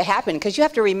allowed that to happen, because you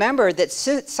have to remember that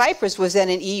Cyprus was then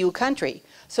an EU country.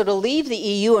 So to leave the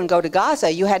EU and go to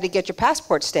Gaza, you had to get your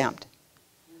passport stamped.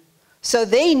 So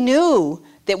they knew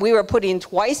that we were putting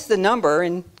twice the number,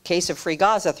 in case of Free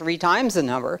Gaza, 3 times the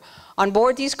number, on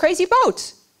board these crazy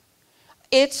boats.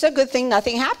 It's a good thing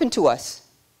nothing happened to us,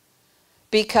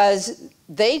 because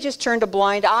they just turned a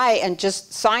blind eye and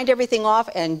just signed everything off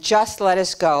and just let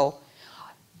us go.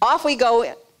 Off we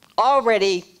go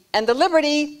already, and the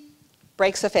Liberty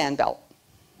breaks the fan belt.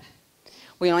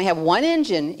 We only have 1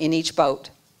 engine in each boat.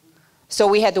 So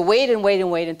we had to wait and wait and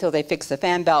wait until they fixed the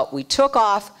fan belt. We took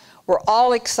off. We're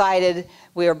all excited.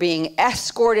 We are being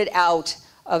escorted out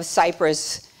of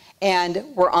Cyprus. and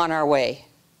we're on our way.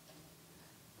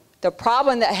 The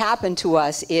problem that happened to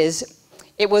us is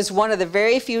it was one of the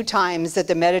very few times that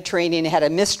the Mediterranean had a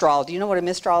mistral. Do you know what a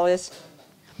mistral is?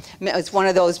 It's one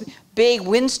of those big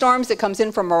windstorms that comes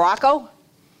in from Morocco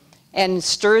and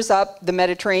stirs up the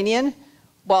Mediterranean.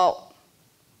 Well,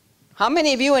 how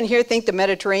many of you in here think the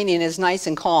Mediterranean is nice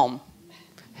and calm?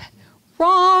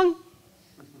 Wrong.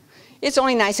 It's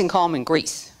only nice and calm in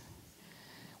Greece.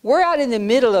 We're out in the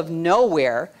middle of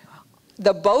nowhere.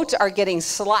 The boats are getting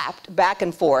slapped back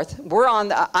and forth.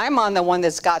 I'm on the one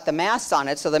that's got the mast on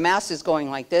it, so the mast is going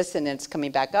like this, and it's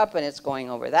coming back up, and it's going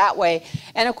over that way.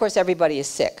 And of course, everybody is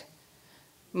sick.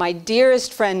 My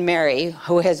dearest friend Mary,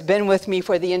 who has been with me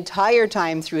for the entire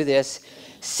time through this,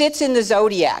 sits in the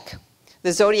Zodiac.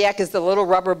 The Zodiac is the little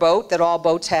rubber boat that all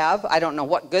boats have. I don't know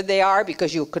what good they are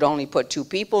because you could only put 2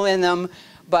 people in them,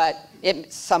 but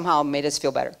it somehow made us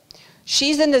feel better.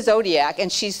 She's in the Zodiac,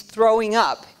 and she's throwing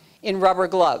up in rubber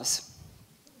gloves.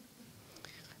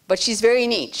 But she's very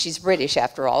neat. She's British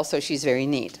after all, so she's very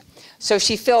neat. So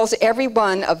she fills every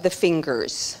one of the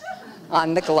fingers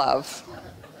on the glove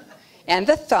and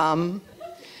the thumb,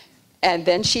 and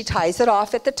then she ties it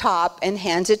off at the top and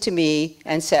hands it to me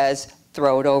and says,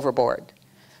 throw it overboard.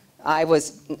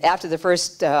 After the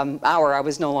first hour, I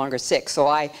was no longer sick, so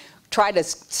I tried to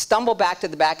stumble back to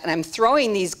the back, and I'm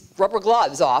throwing these rubber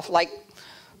gloves off like,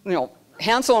 you know,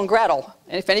 Hansel and Gretel.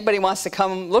 And if anybody wants to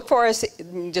come look for us,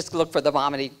 just look for the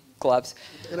vomiting gloves.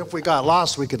 And if we got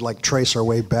lost, we could like trace our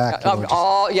way back.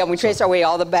 Yeah, we traced our way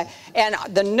all the back. And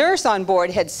the nurse on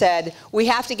board had said, we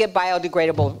have to get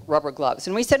biodegradable rubber gloves.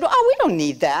 And we said, oh, we don't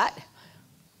need that.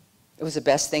 It was the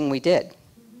best thing we did.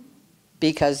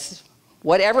 Because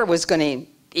whatever was going to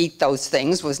eat those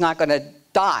things was not going to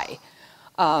die.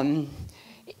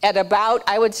 At about,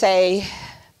 I would say,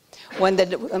 when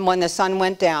the sun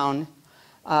went down,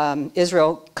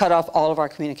 Israel cut off all of our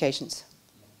communications.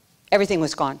 Everything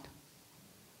was gone.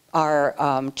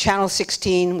 Our channel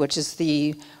 16, which is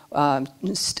the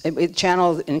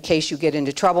channel in case you get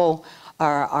into trouble,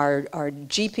 our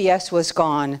GPS was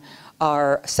gone,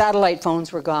 our satellite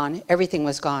phones were gone, everything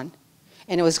was gone.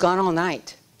 And it was gone all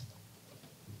night.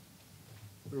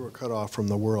 We were cut off from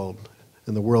the world,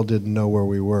 and the world didn't know where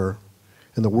we were.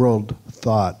 And the world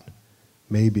thought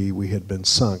maybe we had been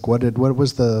sunk. What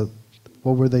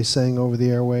were they saying over the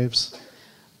airwaves?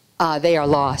 They are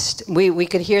lost. We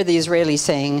could hear the Israelis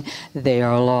saying, they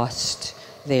are lost,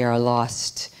 they are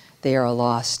lost, they are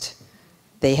lost.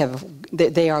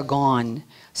 They are gone.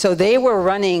 So they were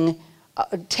running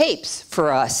tapes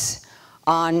for us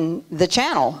on the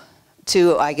channel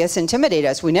to, I guess, intimidate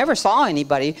us. We never saw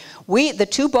anybody. The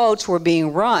 2 boats were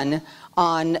being run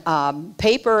on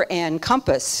paper and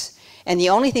compass, and the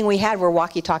only thing we had were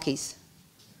walkie-talkies.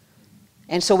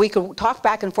 And so we could talk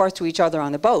back and forth to each other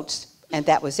on the boats, and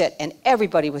that was it. And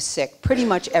everybody was sick. Pretty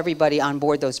much everybody on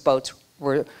board those boats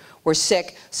were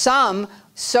sick. Some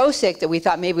so sick that we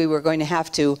thought maybe we were going to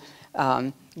have to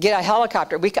get a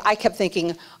helicopter. I kept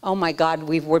thinking, oh my God,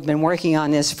 we've been working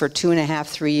on this for 2.5,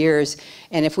 3 years,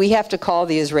 and if we have to call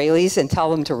the Israelis and tell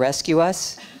them to rescue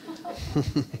us,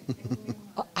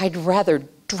 I'd rather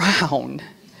drown.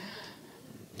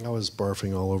 I was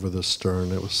barfing all over the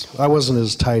stern. I wasn't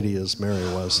as tidy as Mary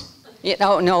was. You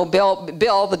know, no, Bill,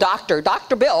 the doctor,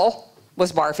 Dr. Bill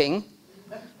was barfing.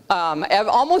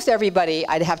 Almost everybody,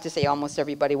 I'd have to say almost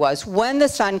everybody was. When the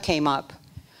sun came up,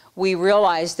 we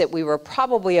realized that we were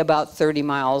probably about 30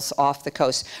 miles off the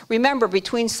coast. Remember,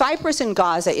 between Cyprus and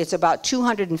Gaza, it's about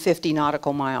 250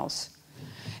 nautical miles,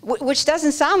 which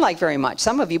doesn't sound like very much.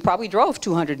 Some of you probably drove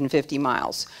 250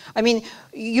 miles. I mean,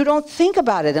 you don't think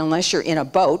about it unless you're in a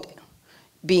boat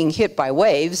being hit by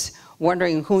waves,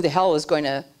 wondering who the hell is going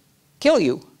to kill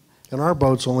you. And our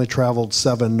boats only traveled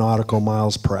 7 nautical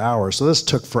miles per hour, so this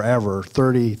took forever,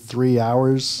 33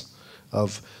 hours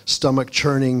of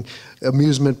stomach-churning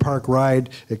amusement park ride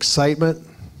excitement.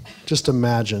 Just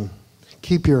imagine.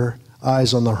 Keep your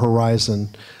eyes on the horizon,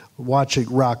 watch it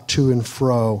rock to and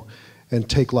fro, and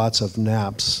take lots of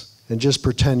naps, and just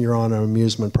pretend you're on an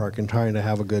amusement park and trying to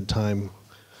have a good time.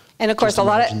 And of course, a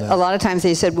lot of times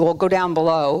they said, well, go down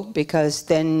below, because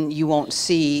then you won't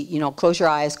see, you know, close your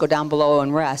eyes, go down below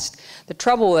and rest. The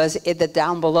trouble was that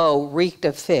down below reeked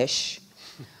of fish.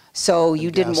 So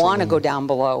you didn't want to go down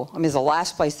below. I mean, it's the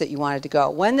last place that you wanted to go.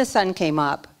 When the sun came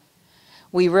up,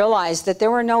 we realized that there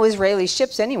were no Israeli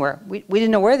ships anywhere. We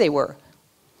didn't know where they were.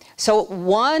 So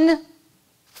one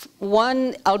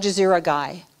Al Jazeera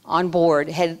guy on board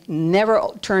had never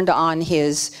turned on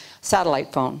his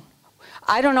satellite phone.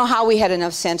 I don't know how we had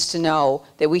enough sense to know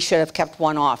that we should have kept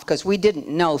one off, because we didn't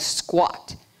know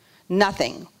squat,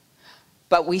 nothing.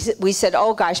 But we said,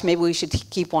 oh gosh, maybe we should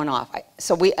keep one off.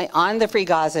 So on the Free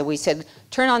Gaza, we said,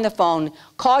 turn on the phone,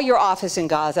 call your office in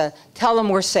Gaza, tell them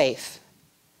we're safe.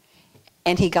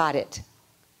 And he got it.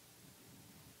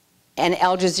 And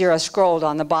Al Jazeera scrolled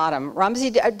on the bottom.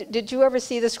 Ramzi, did you ever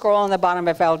see the scroll on the bottom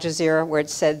of Al Jazeera where it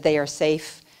said, they are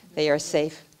safe, they are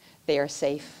safe, they are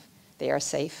safe, they are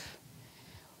safe?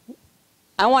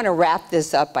 I want to wrap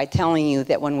this up by telling you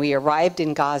that when we arrived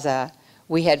in Gaza,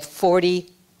 we had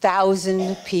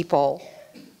 40,000 people.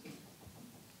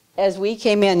 As we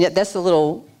came in, that's the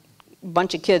little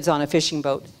bunch of kids on a fishing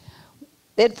boat.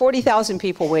 They had 40,000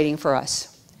 people waiting for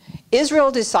us.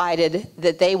 Israel decided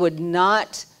that they would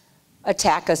not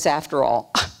attack us after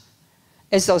all,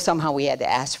 as though somehow we had to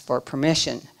ask for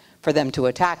permission for them to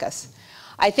attack us.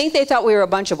 I think they thought we were a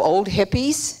bunch of old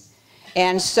hippies,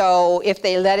 and so if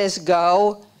they let us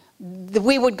go,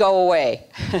 we would go away.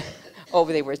 Oh,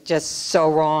 they were just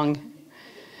so wrong.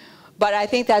 But I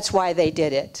think that's why they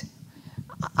did it.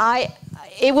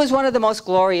 It was one of the most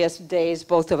glorious days,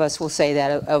 both of us will say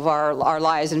that, of our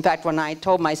lives. In fact, when I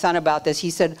told my son about this, he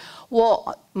said,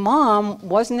 well, Mom,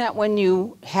 wasn't that when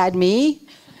you had me?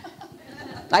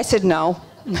 I said, no.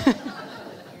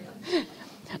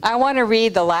 I want to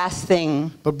read the last thing.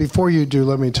 But before you do,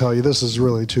 let me tell you, this is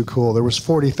really too cool. There was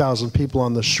 40,000 people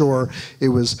on the shore. It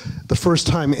was the first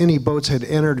time any boats had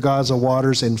entered Gaza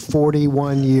waters in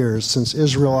 41 years since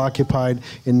Israel occupied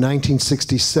in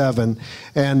 1967.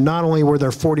 And not only were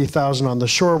there 40,000 on the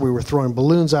shore, we were throwing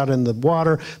balloons out in the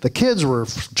water. The kids were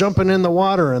jumping in the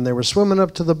water, and they were swimming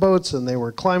up to the boats, and they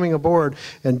were climbing aboard,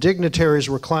 and dignitaries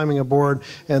were climbing aboard,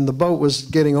 and the boat was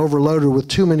getting overloaded with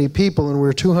too many people, and we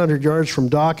were 200 yards from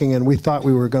dock, and we thought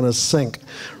we were going to sink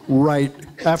right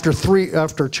after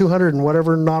 200 and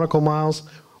whatever nautical miles.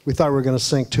 We thought we were going to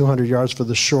sink 200 yards for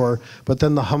the shore, but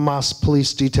then the Hamas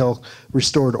police detail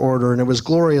restored order, and it was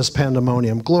glorious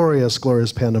pandemonium, glorious,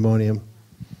 glorious pandemonium.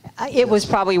 It was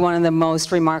probably one of the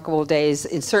most remarkable days,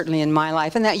 certainly in my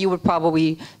life, and that would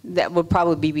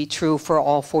probably be true for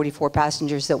all 44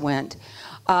 passengers that went.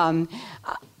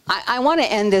 I want to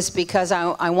end this because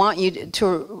I want you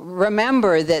to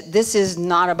remember that this is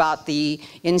not about the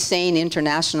insane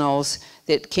internationals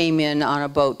that came in on a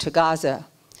boat to Gaza.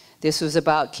 This was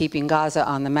about keeping Gaza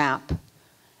on the map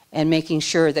and making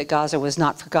sure that Gaza was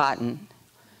not forgotten.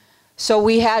 So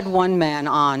we had one man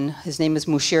on, his name is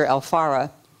Mushir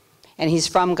El-Farah, and he's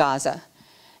from Gaza.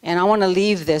 And I want to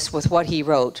leave this with what he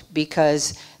wrote,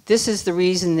 because this is the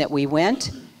reason that we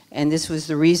went, and this was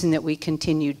the reason that we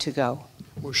continued to go.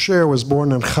 Moshe was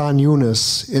born in Khan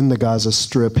Yunis in the Gaza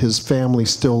Strip. His family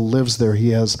still lives there. He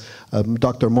has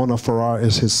Dr. Mona Farrar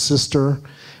is his sister,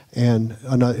 and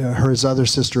his other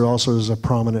sister also is a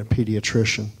prominent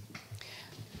pediatrician.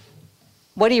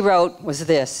 What he wrote was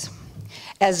this: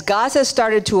 as Gaza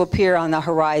started to appear on the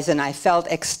horizon, I felt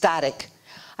ecstatic.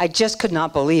 I just could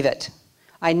not believe it.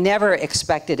 I never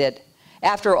expected it.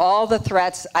 After all the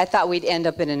threats, I thought we'd end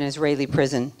up in an Israeli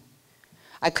prison.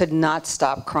 I could not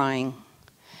stop crying.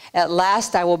 At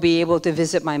last, I will be able to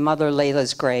visit my mother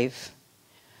Layla's grave.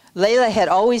 Layla had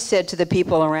always said to the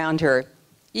people around her,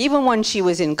 even when she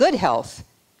was in good health,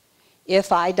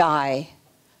 if I die,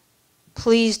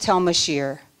 please tell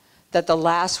Mashir that the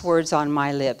last words on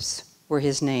my lips were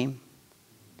his name.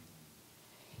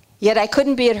 Yet I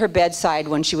couldn't be at her bedside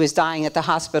when she was dying at the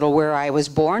hospital where I was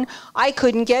born. I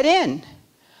couldn't get in.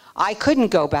 I couldn't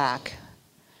go back.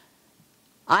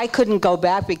 I couldn't go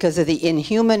back because of the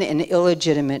inhuman and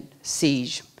illegitimate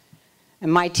siege.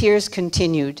 And my tears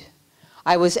continued.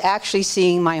 I was actually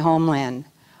seeing my homeland.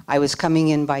 I was coming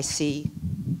in by sea.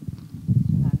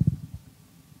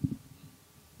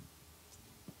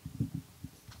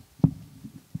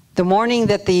 The morning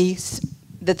that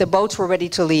the boats were ready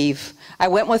to leave, I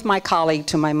went with my colleague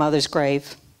to my mother's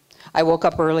grave. I woke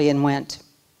up early and went.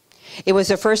 It was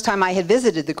the first time I had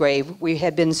visited the grave. We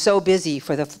had been so busy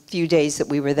for the few days that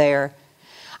we were there.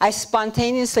 I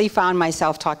spontaneously found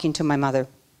myself talking to my mother.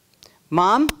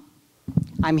 Mom,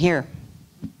 I'm here.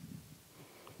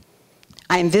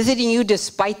 I am visiting you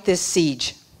despite this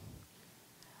siege.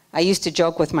 I used to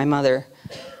joke with my mother,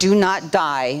 do not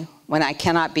die when I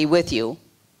cannot be with you.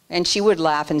 And she would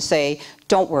laugh and say,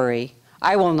 don't worry,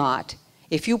 I will not.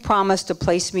 If you promise to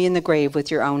place me in the grave with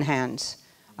your own hands,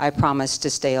 I promise to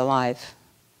stay alive.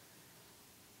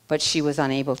 But she was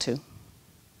unable to.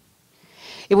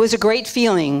 It was a great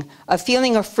feeling, a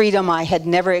feeling of freedom I had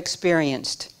never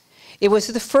experienced. It was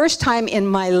the first time in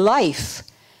my life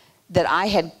that I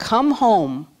had come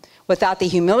home without the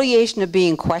humiliation of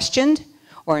being questioned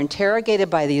or interrogated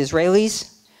by the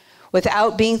Israelis,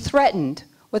 without being threatened,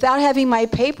 without having my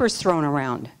papers thrown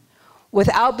around.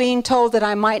 without being told that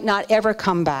I might not ever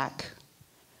come back.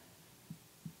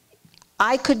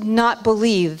 I could not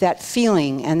believe that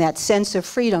feeling and that sense of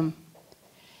freedom.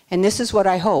 And this is what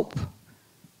I hope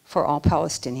for all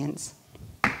Palestinians.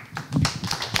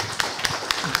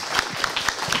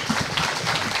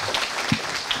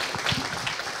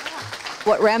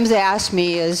 What Ramsey asked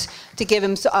me is to give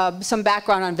him some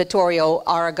background on Vittorio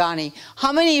Arrigoni.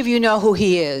 How many of you know who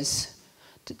he is?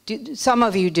 Some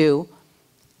of you do.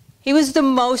 He was the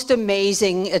most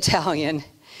amazing Italian.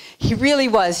 He really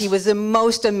was. He was the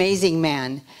most amazing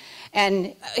man.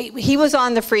 And he was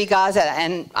on the Free Gaza,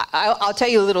 and I'll tell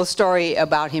you a little story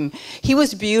about him. He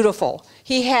was beautiful.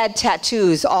 He had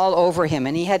tattoos all over him,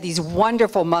 and he had these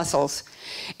wonderful muscles.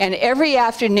 And every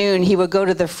afternoon, he would go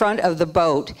to the front of the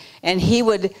boat, and he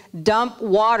would dump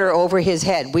water over his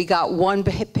head. We got one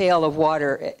pail of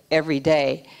water every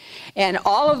day. And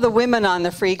all of the women on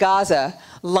the Free Gaza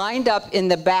lined up in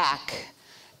the back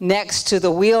next to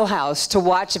the wheelhouse to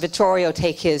watch Vittorio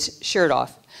take his shirt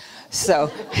off.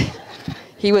 So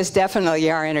he was definitely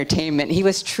our entertainment. He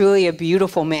was truly a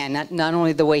beautiful man, not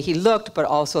only the way he looked, but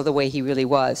also the way he really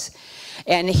was.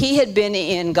 And he had been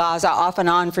in Gaza off and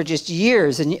on for just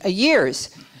years and years.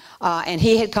 And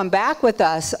he had come back with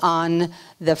us on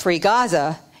the Free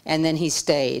Gaza, and then he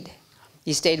stayed.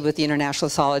 He stayed with the International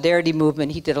Solidarity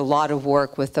Movement. He did a lot of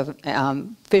work with the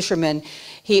fishermen.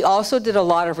 He also did a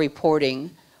lot of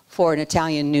reporting for an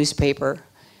Italian newspaper.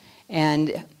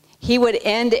 And he would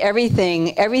end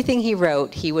everything he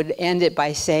wrote, he would end it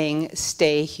by saying,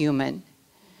 "Stay human."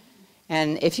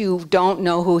 And if you don't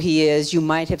know who he is, you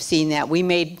might have seen that. We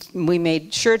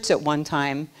made shirts at one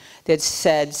time that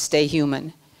said, "Stay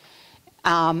human."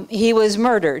 He was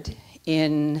murdered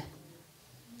in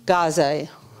Gaza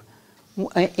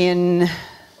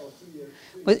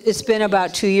it's been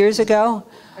about 2 years ago?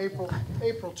 April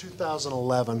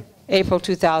 2011. April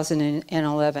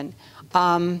 2011.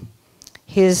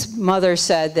 His mother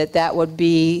said that that would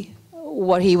be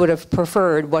what he would have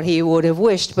preferred, what he would have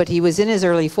wished, but he was in his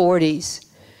early 40s.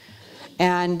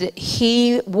 And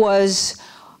he was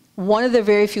one of the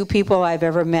very few people I've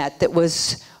ever met that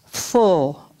was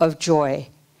full of joy.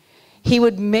 He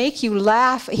would make you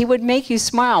laugh, he would make you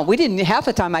smile. Half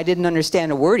the time I didn't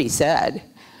understand a word he said,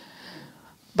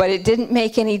 but it didn't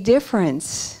make any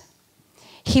difference.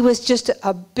 He was just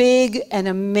a big and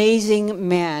amazing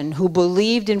man who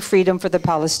believed in freedom for the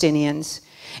Palestinians,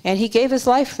 and he gave his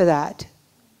life for that.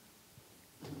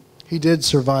 He did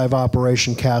survive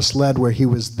Operation Cast Lead, where he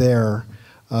was there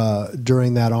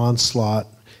during that onslaught,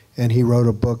 and he wrote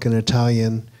a book in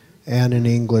Italian and in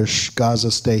English,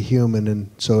 Gaza Stay Human. And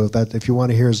so if you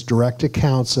want to hear his direct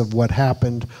accounts of what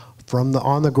happened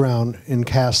on the ground in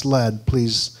Cast Lead,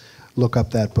 please look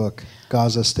up that book,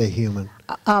 Gaza Stay Human.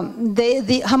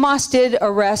 The Hamas did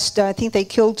arrest, I think they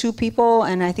killed 2 people,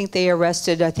 and I think they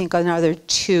arrested, another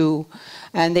 2.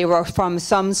 And they were from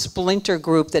some splinter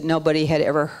group that nobody had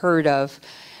ever heard of.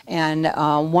 And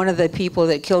one of the people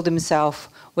that killed himself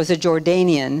was a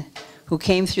Jordanian who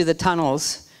came through the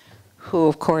tunnels, who,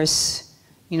 of course,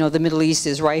 you know, the Middle East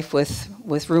is rife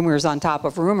with rumors on top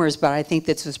of rumors, but I think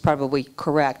this was probably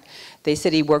correct. They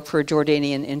said he worked for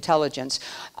Jordanian intelligence.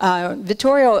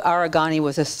 Vittorio Arrigoni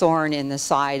was a thorn in the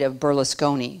side of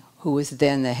Berlusconi, who was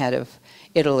then the head of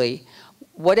Italy.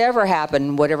 Whatever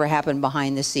happened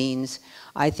behind the scenes,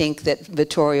 I think that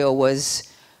Vittorio was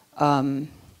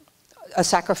a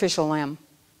sacrificial lamb.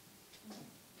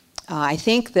 I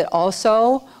think that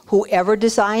also whoever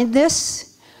designed this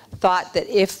thought that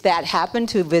if that happened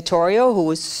to Vittorio, who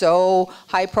was so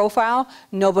high profile,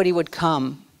 nobody would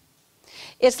come.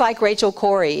 It's like Rachel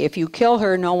Corrie. If you kill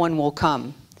her, no one will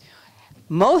come.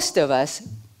 Most of us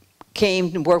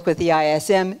came to work with the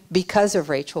ISM because of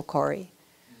Rachel Corrie.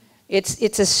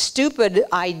 It's a stupid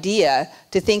idea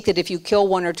to think that if you kill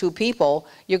 1 or 2 people,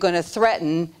 you're going to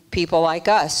threaten people like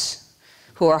us,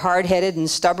 who are hard-headed and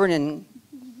stubborn and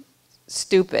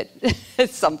stupid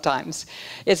sometimes.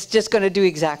 It's just going to do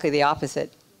exactly the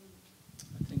opposite.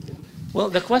 Well,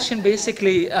 the question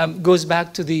basically goes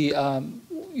back to the,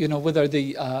 you know, whether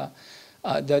the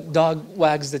dog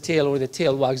wags the tail or the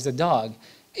tail wags the dog.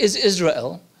 Is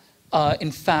Israel,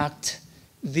 in fact,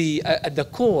 at the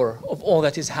core of all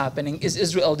that is happening? Is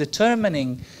Israel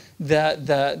determining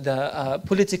the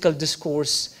political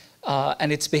discourse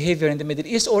and its behavior in the Middle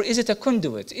East, or is it a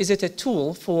conduit? Is it a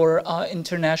tool for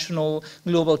international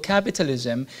global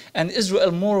capitalism? And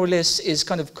Israel more or less is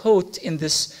kind of caught in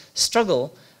this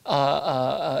struggle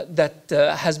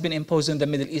that has been imposed in the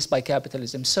Middle East by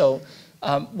capitalism. So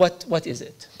What is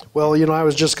it? Well, you know, I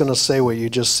was just going to say what you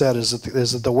just said. Is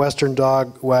it the Western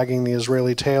dog wagging the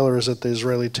Israeli tail, or is it the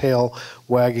Israeli tail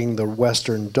wagging the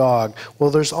Western dog? Well,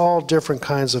 there's all different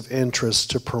kinds of interests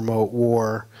to promote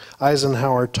war.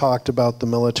 Eisenhower talked about the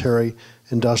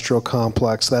military-industrial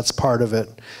complex. That's part of it.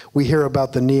 We hear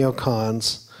about the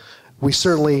neocons. We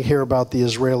certainly hear about the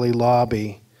Israeli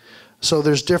lobby. So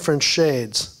there's different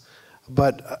shades.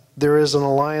 But there is an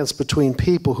alliance between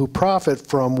people who profit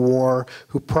from war,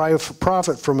 who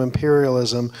profit from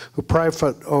imperialism, who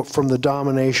profit from the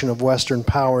domination of Western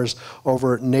powers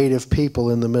over native people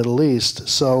in the Middle East.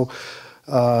 So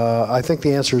I think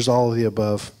the answer is all of the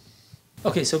above.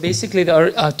 Okay, so basically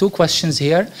there are two questions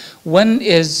here. One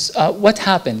is what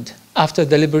happened after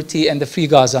the Liberty and the Free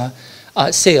Gaza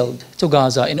sailed to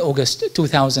Gaza in August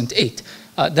 2008?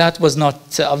 That was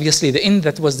not obviously the end,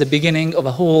 that was the beginning of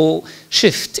a whole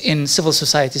shift in civil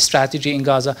society strategy in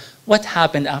Gaza. What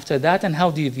happened after that, and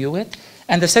how do you view it?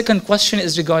 And the second question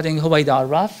is regarding Huwaida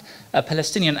Arraf, a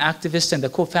Palestinian activist and the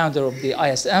co-founder of the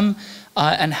ISM,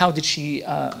 and how did she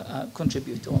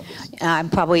contribute to all this?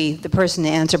 I'm probably the person to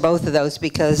answer both of those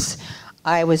because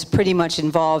I was pretty much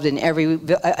involved in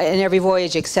every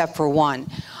voyage except for one.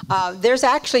 There's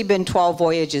actually been 12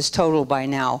 voyages total by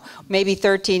now, maybe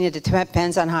 13. It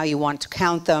depends on how you want to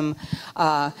count them.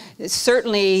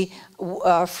 Certainly,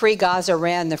 Free Gaza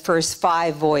ran the first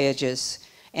 5 voyages,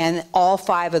 and all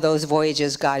 5 of those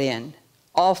voyages got in.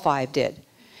 All 5 did.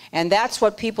 And that's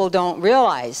what people don't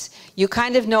realize. You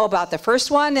kind of know about the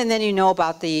first one, and then you know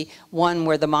about the one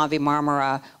where the Mavi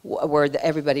Marmara, where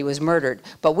everybody was murdered.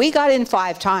 But we got in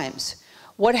 5 times.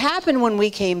 What happened when we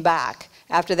came back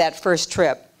after that first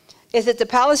trip is that the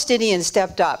Palestinians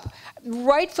stepped up.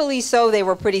 Rightfully so, they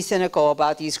were pretty cynical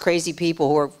about these crazy people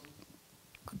who were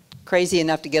crazy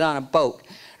enough to get on a boat.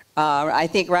 I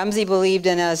think Ramzi believed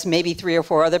in us, maybe 3 or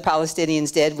 4 other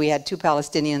Palestinians did. We had 2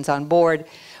 Palestinians on board.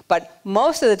 But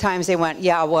most of the times they went,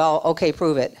 yeah, well, okay,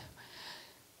 prove it.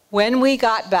 When we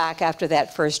got back after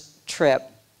that first trip,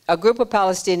 a group of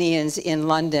Palestinians in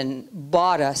London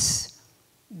bought us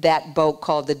that boat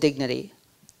called the Dignity.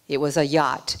 It was a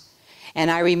yacht. And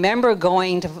I remember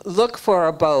going to look for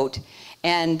a boat,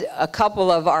 and a couple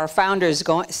of our founders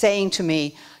saying to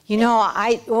me, you know,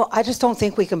 I just don't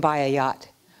think we can buy a yacht.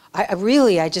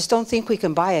 I just don't think we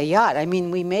can buy a yacht. I mean,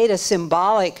 we made a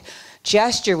symbolic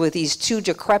gesture with these 2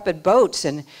 decrepit boats,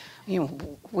 and you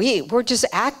know, we're just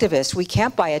activists. We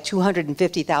can't buy a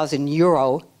 250,000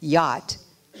 euro yacht.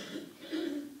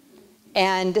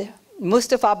 And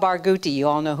Mustafa Barghouti, you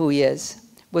all know who he is,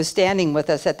 was standing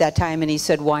with us at that time, and he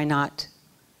said, why not?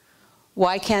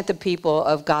 Why can't the people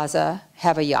of Gaza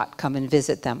have a yacht come and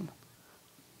visit them?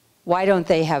 Why don't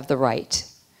they have the right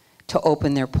to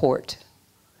open their port?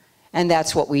 And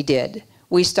that's what we did.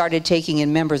 We started taking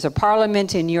in members of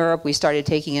parliament in Europe. We started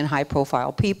taking in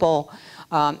high-profile people.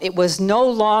 It was no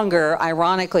longer,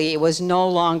 ironically, it was no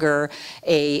longer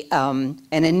an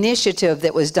initiative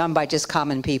that was done by just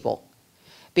common people.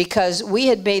 Because we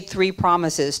had made 3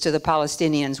 promises to the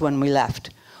Palestinians when we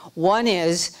left. One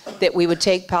is that we would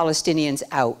take Palestinians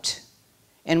out.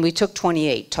 And we took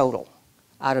 28 total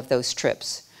out of those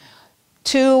trips.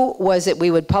 2 was that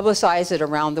we would publicize it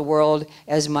around the world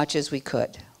as much as we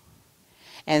could.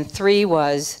 And 3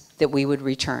 was that we would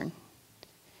return.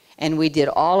 And we did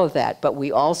all of that, but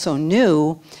we also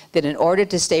knew that in order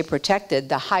to stay protected,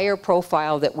 the higher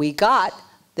profile that we got,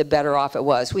 the better off it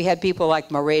was. We had people like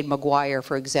Mairead Maguire,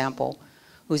 for example,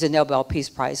 who's a Nobel Peace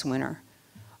Prize winner.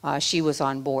 She was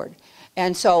on board.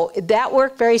 And so that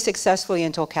worked very successfully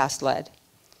until Cast Lead,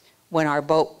 when our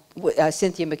boat,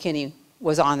 Cynthia McKinney,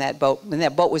 was on that boat, when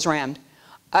that boat was rammed.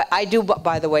 I do,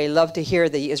 by the way, love to hear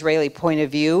the Israeli point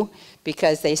of view,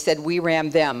 because they said we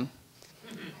rammed them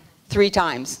 3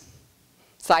 times,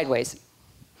 sideways.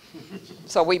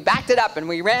 So we backed it up and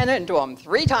we ran into them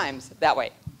 3 times that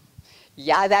way.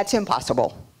 Yeah, that's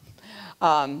impossible.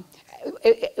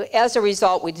 As a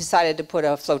result, we decided to put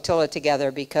a flotilla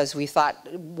together because we thought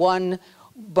one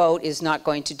boat is not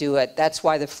going to do it. That's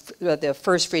why the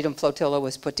first Freedom Flotilla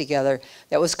was put together.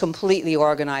 That was completely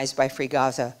organized by Free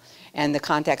Gaza. And the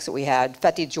contacts that we had,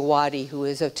 Fethi Jawadi, who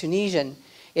is a Tunisian,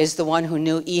 is the one who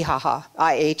knew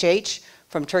IHH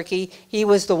from Turkey. He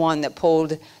was the one that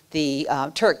pulled the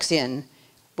Turks in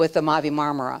with the Mavi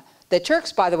Marmara. The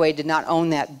Turks, by the way, did not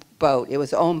own that boat. It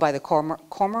was owned by the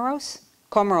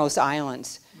Comoros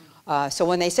Islands. So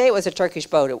when they say it was a Turkish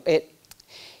boat,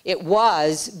 it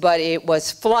was, but it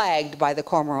was flagged by the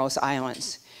Comoros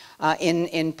Islands.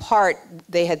 In part,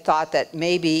 they had thought that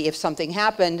maybe if something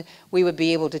happened, we would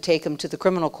be able to take them to the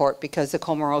criminal court because the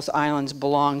Comoros Islands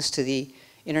belongs to the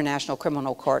International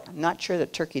Criminal Court. I'm not sure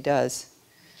that Turkey does.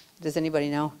 Does anybody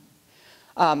know?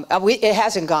 It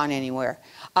hasn't gone anywhere.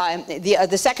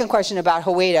 The second question about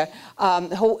Haweda,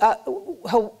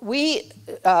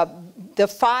 the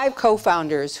 5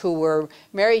 co-founders who were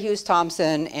Mary Hughes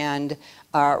Thompson and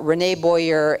Renee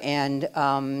Boyer and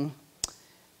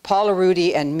Paula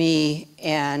Rudy and me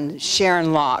and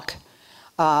Sharon Locke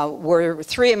were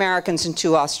 3 Americans and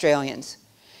 2 Australians.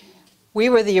 We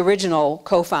were the original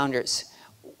co-founders.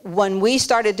 When we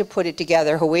started to put it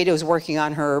together, Haweda was working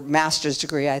on her master's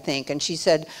degree, I think, and she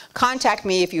said, contact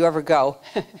me if you ever go.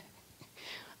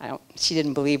 She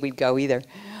didn't believe we'd go either.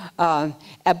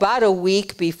 About a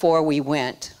week before we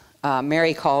went,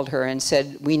 Mary called her and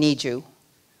said, we need you.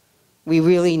 We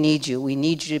really need you. We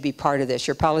need you to be part of this.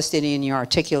 You're Palestinian, you're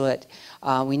articulate.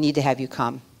 We need to have you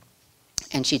come.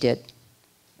 And she did.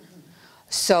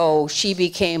 So she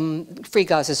became Free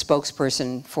Gaza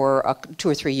spokesperson for 2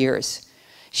 or 3 years.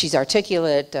 She's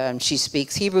articulate, she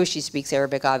speaks Hebrew, she speaks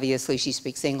Arabic, obviously, she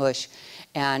speaks English,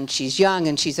 and she's young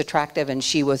and she's attractive, and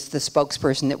she was the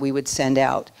spokesperson that we would send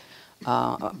out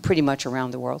pretty much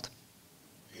around the world.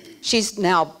 She's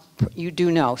now, you do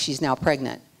know, she's now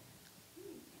pregnant.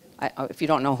 If you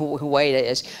don't know who Haweda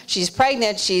is. She's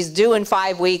pregnant, she's due in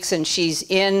 5 weeks, and she's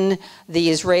in the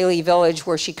Israeli village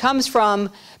where she comes from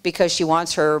because she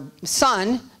wants her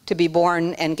son to be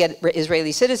born and get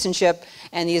Israeli citizenship,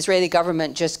 and the Israeli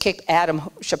government just kicked Adam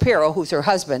Shapiro, who's her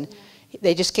husband,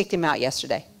 they just kicked him out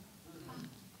yesterday.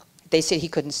 They said he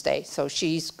couldn't stay, so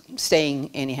she's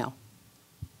staying anyhow.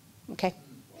 Okay?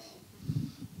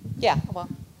 Yeah, well,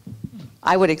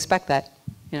 I would expect that,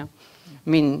 you know. I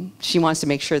mean, she wants to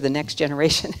make sure the next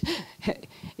generation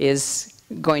is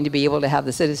going to be able to have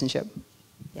the citizenship.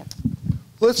 Yeah.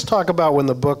 Let's talk about when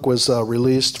the book was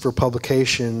released for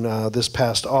publication this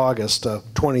past August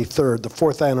 23rd, the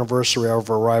 4th anniversary of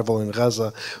arrival in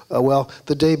Gaza. Well,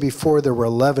 the day before, there were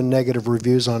 11 negative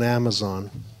reviews on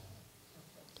Amazon.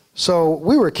 So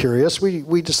we were curious.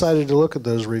 We decided to look at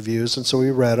those reviews, and so we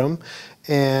read them.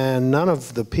 And none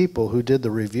of the people who did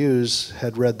the reviews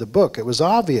had read the book. It was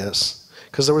obvious,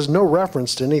 because there was no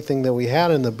reference to anything that we had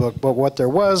in the book. But what there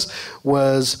was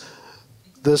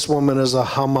this woman is a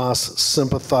Hamas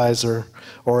sympathizer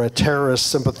or a terrorist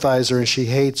sympathizer, and she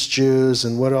hates Jews,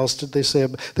 and what else did they say?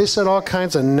 They said all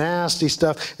kinds of nasty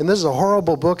stuff, and this is a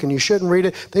horrible book, and you shouldn't read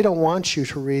it. They don't want you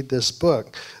to read this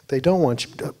book. They don't want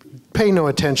you to pay no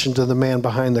attention to the man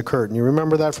behind the curtain. You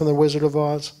remember that from The Wizard of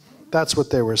Oz? That's what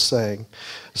they were saying.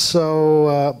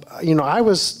 So, you know, I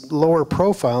was lower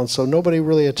profile, and so nobody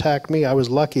really attacked me. I was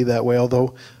lucky that way,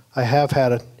 although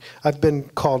I've been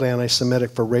called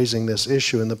anti-Semitic for raising this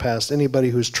issue in the past. Anybody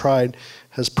who's tried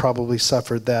has probably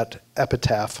suffered that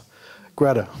epitaph.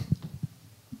 Greta.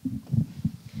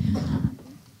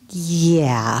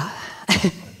 Yeah.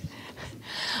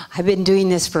 I've been doing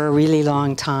this for a really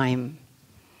long time.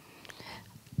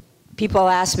 People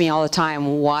ask me all the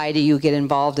time, why do you get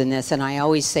involved in this? And I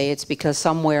always say it's because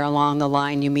somewhere along the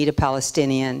line you meet a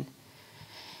Palestinian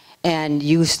and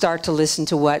you start to listen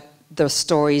to what the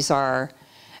stories are,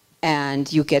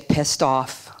 and you get pissed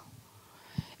off.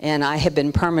 And I have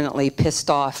been permanently pissed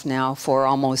off now for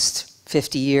almost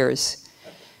 50 years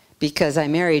because I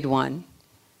married one,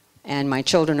 and my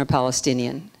children are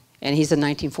Palestinian, and he's a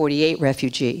 1948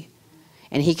 refugee,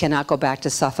 and he cannot go back to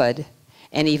Safed,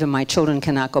 and even my children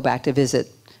cannot go back to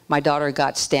visit. My daughter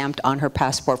got stamped on her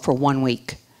passport for 1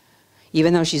 week,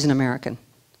 even though she's an American,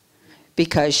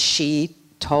 because she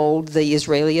told the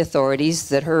Israeli authorities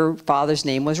that her father's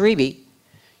name was Rebi.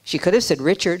 She could have said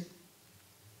Richard,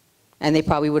 and they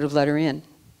probably would have let her in.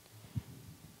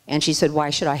 And she said,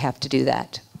 why should I have to do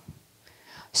that?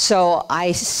 So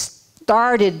I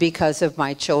started because of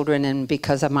my children and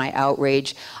because of my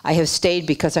outrage. I have stayed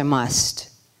because I must.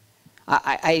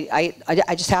 I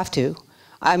just have to.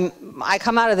 I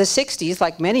come out of the 60s,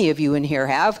 like many of you in here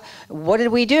have. What did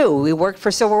we do? We worked for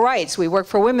civil rights. We worked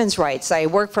for women's rights. I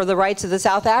worked for the rights of the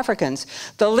South Africans.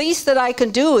 The least that I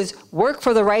can do is work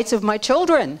for the rights of my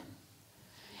children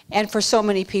and for so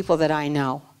many people that I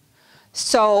know.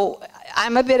 So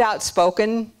I'm a bit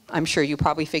outspoken. I'm sure you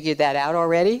probably figured that out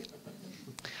already.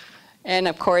 And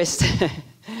of course,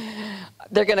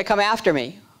 they're going to come after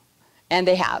me. And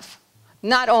they have.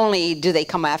 Not only do they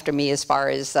come after me as far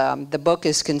as the book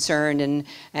is concerned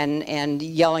and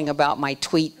yelling about my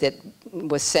tweet that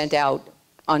was sent out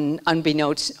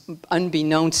unbeknownst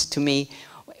to me.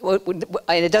 And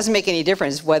it doesn't make any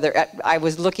difference whether I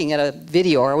was looking at a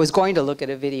video or I was going to look at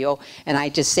a video and I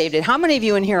just saved it. How many of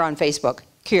you in here are on Facebook?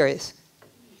 Curious.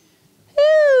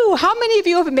 Ooh, how many of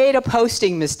you have made a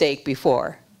posting mistake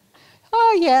before?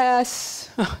 Oh, yes.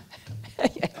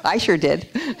 I sure did.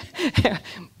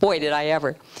 Boy, did I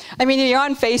ever. I mean, you're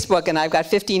on Facebook, and I've got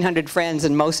 1,500 friends,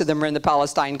 and most of them are in the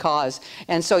Palestine cause.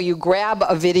 And so you grab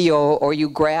a video or you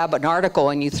grab an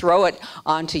article and you throw it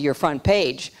onto your front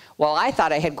page. Well, I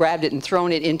thought I had grabbed it and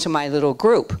thrown it into my little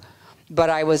group.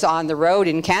 But I was on the road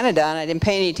in Canada, and I didn't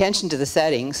pay any attention to the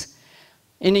settings.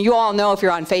 And you all know, if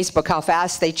you're on Facebook, how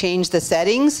fast they change the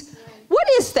settings. What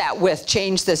is that with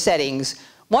change the settings?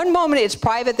 One moment it's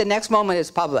private, the next moment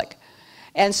it's public.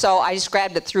 And so I just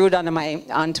grabbed it, threw it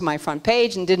onto my front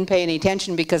page, and didn't pay any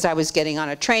attention because I was getting on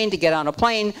a train to get on a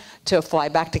plane to fly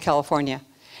back to California.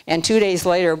 And 2 days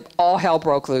later, all hell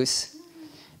broke loose.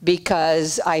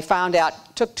 Because I found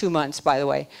out, took 2 months by the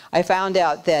way, I found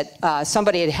out that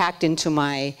somebody had hacked into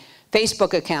my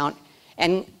Facebook account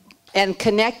and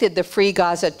connected the Free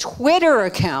Gaza Twitter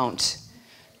account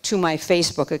to my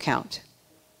Facebook account.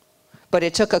 But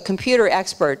it took a computer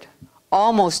expert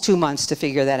almost 2 months to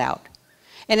figure that out.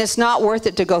 And it's not worth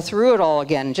it to go through it all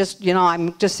again. Just, you know,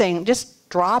 I'm just saying, just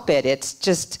drop it. It's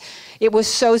just, it was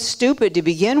so stupid to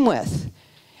begin with.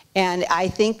 And I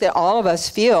think that all of us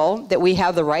feel that we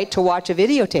have the right to watch a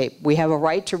videotape. We have a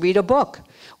right to read a book.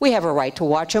 We have a right to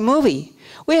watch a movie.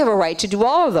 We have a right to do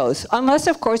all of those. Unless,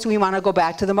 of course, we want to go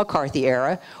back to the McCarthy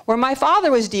era, where my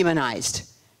father was demonized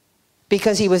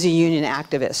because he was a union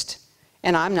activist.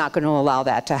 And I'm not going to allow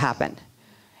that to happen.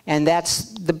 And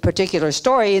that's the particular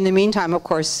story. In the meantime, of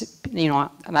course, you know,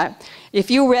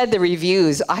 if you read the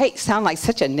reviews, I sound like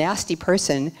such a nasty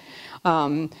person.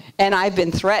 And I've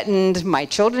been threatened. My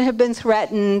children have been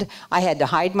threatened. I had to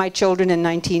hide my children in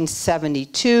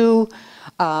 1972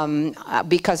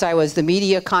 because I was the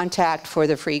media contact for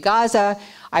the Free Gaza.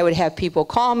 I would have people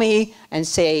call me and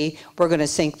say, we're going to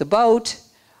sink the boat.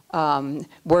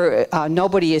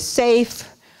 Nobody is safe.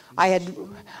 I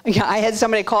had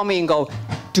somebody call me and go,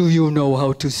 do you know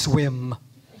how to swim?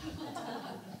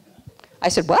 I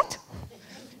said, what?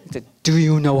 He said, do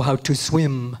you know how to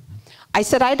swim? I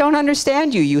said, I don't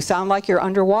understand you. You sound like you're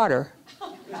underwater.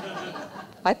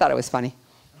 I thought it was funny.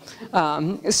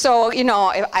 So, you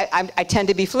know, I tend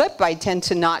to be flip. I tend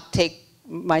to not take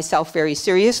myself very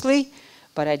seriously,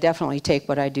 but I definitely take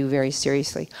what I do very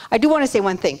seriously. I do want to say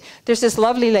one thing. There's this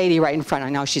lovely lady right in front. I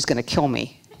know she's going to kill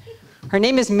me. Her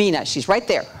name is Mina. She's right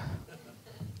there.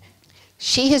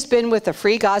 She has been with the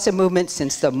Free Gaza movement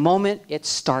since the moment it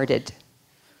started.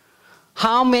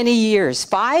 How many years?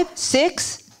 5?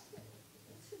 6?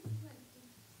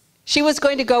 She was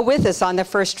going to go with us on the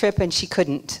first trip, and she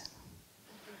couldn't.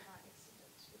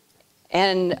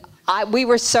 And we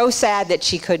were so sad that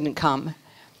she couldn't come.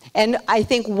 And I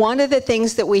think one of the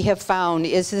things that we have found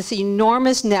is this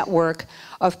enormous network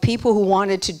of people who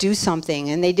wanted to do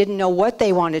something, and they didn't know what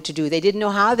they wanted to do. They didn't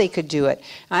know how they could do it.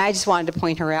 And I just wanted to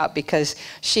point her out because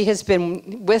she has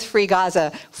been with Free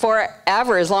Gaza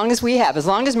forever, as long as we have, as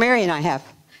long as Mary and I have.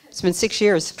 It's been 6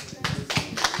 years.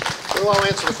 Well, I'll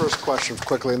answer the first question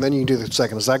quickly, and then you can do the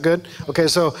second. Is that good? Okay,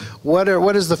 so what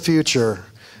is the future?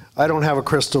 I don't have a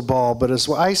crystal ball, but as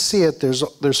I see it,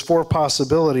 there's 4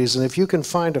 possibilities, and if you can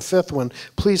find a 5th one,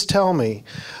 please tell me.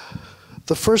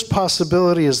 The first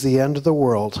possibility is the end of the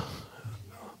world.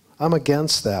 I'm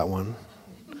against that one.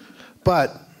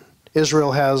 But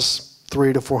Israel has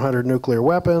 300 to 400 nuclear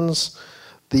weapons.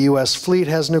 The U.S. fleet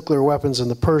has nuclear weapons in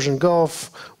the Persian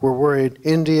Gulf. We're worried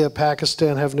India,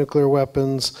 Pakistan have nuclear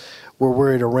weapons. We're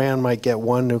worried Iran might get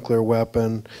 1 nuclear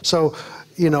weapon. So,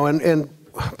 you know, and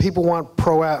people want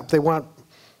proactive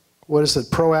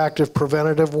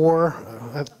preventative war.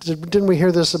 Didn't we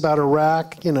hear this about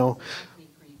Iraq? You know,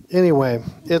 anyway,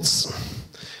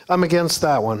 I'm against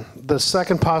that one. The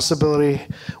second possibility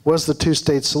was the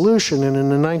 2-state solution, and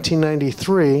in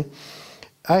 1993,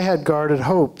 I had guarded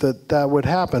hope that that would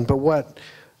happen. But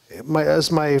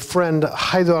as my friend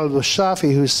Haidar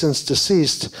al-Shafi, who's since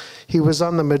deceased, he was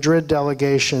on the Madrid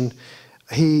delegation.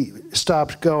 He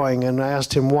stopped going, and I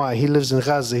asked him why. He lives in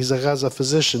Gaza. He's a Gaza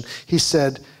physician. He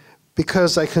said,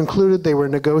 because I concluded they were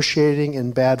negotiating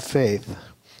in bad faith.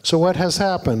 So what has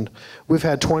happened? We've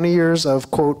had 20 years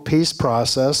of, quote, peace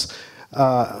process,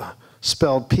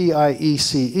 spelled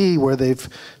P-I-E-C-E, where they've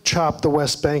chopped the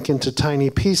West Bank into tiny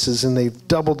pieces, and they've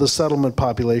doubled the settlement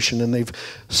population, and they've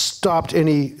stopped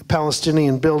any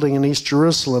Palestinian building in East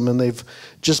Jerusalem, and they've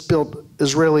just built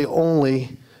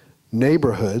Israeli-only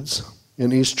neighborhoods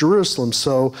in East Jerusalem.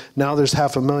 So now there's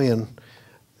 500,000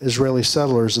 Israeli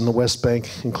settlers in the West Bank,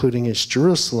 including East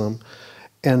Jerusalem.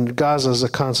 And Gaza is a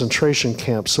concentration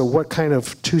camp. So what kind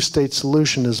of 2-state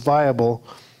solution is viable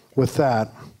with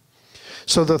that?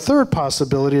 So the third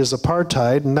possibility is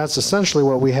apartheid, and that's essentially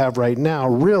what we have right now.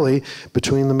 Really,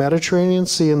 between the Mediterranean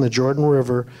Sea and the Jordan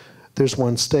River, there's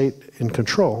one state in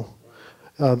control.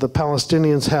 The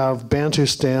Palestinians have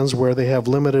Bantustans where they have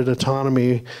limited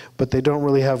autonomy, but they don't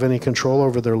really have any control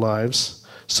over their lives.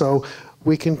 So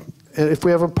we can, if we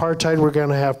have apartheid, we're going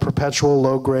to have perpetual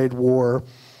low-grade war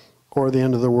or the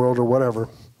end of the world or whatever.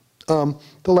 The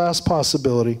last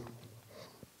possibility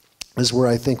is where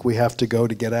I think we have to go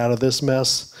to get out of this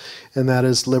mess, and that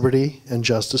is liberty and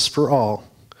justice for all.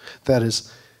 That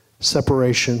is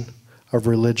separation of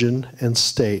religion and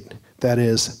state. That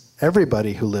is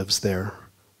everybody who lives there,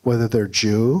 whether they're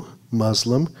Jew,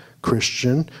 Muslim,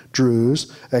 Christian,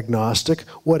 Druze, agnostic,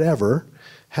 whatever,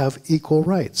 have equal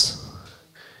rights.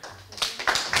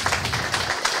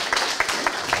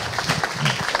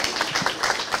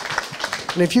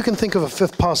 And if you can think of a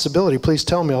fifth possibility, please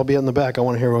tell me. I'll be in the back. I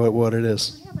want to hear what it is.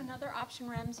 Do we have another option,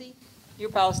 Ramsey? You're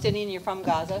Palestinian, you're from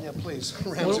Gaza. Yeah, please.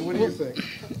 Ramsey, what do you think?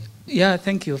 Yeah,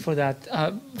 thank you for that.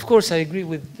 Of course, I agree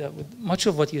with much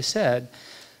of what you said,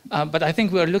 but I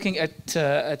think we are looking at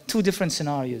two different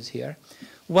scenarios here.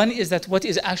 One is that what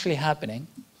is actually happening,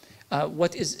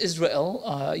 what is Israel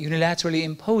unilaterally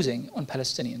imposing on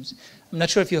Palestinians. I'm not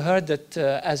sure if you heard that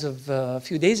as of a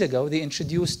few days ago, they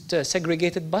introduced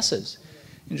segregated buses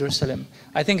in Jerusalem.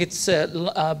 I think it's the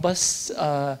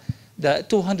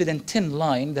 210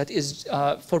 line that is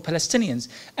for Palestinians.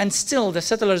 And still, the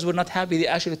settlers were not happy. They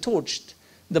actually torched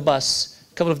the bus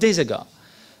a couple of days ago.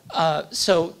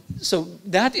 So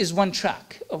that is one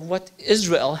track of what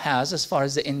Israel has as far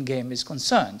as the end game is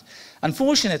concerned.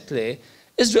 Unfortunately,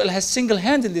 Israel has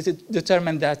single-handedly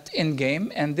determined that end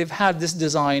game, and they've had this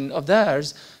design of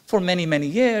theirs for many, many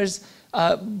years.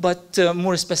 But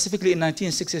more specifically in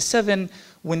 1967,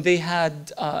 when they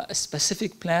had a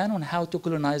specific plan on how to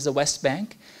colonize the West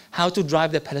Bank, how to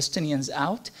drive the Palestinians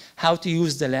out, how to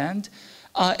use the land,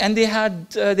 and they had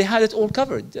it all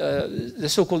covered. The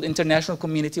so-called international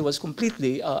community was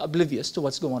completely oblivious to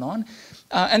what's going on.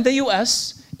 And the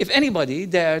US, if anybody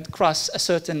dared cross a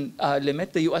certain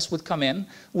limit, the US would come in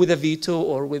with a veto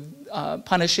or with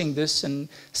punishing this and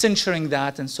censuring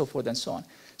that and so forth and so on.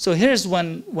 So here's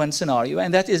one scenario,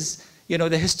 and that is, you know,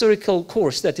 the historical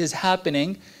course that is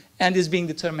happening and is being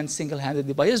determined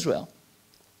single-handedly by Israel.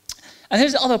 And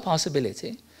here's the other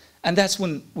possibility, and that's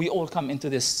when we all come into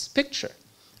this picture.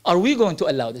 Are we going to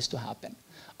allow this to happen?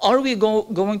 Are we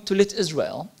going to let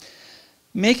Israel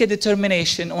make a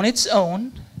determination on its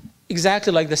own,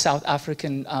 exactly like the South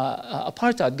African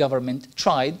apartheid government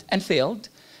tried and failed,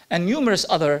 and numerous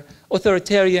other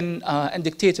authoritarian and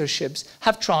dictatorships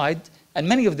have tried, and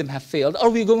many of them have failed? Are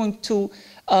we going to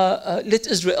let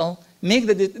Israel make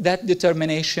that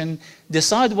determination,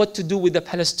 decide what to do with the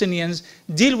Palestinians,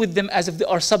 deal with them as if they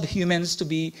are subhumans to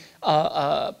be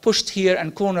pushed here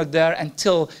and cornered there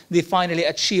until they finally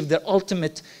achieve their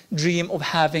ultimate dream of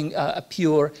having a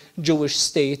pure Jewish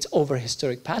state over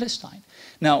historic Palestine?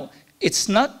 Now, it's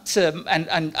not,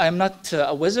 and I'm not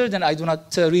a wizard and I do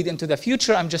not read into the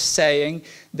future. I'm just saying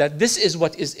that this is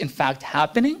what is in fact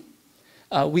happening.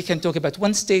 We can talk about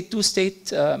one state, two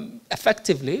state.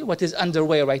 Effectively, what is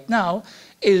underway right now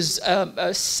is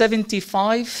a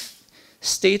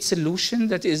 75-state solution.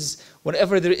 That is,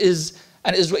 whenever there is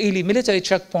an Israeli military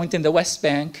checkpoint in the West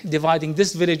Bank dividing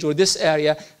this village or this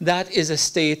area, that is a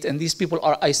state, and these people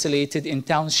are isolated in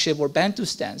township or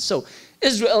Bantustans. So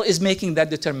Israel is making that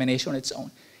determination on its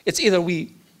own. It's either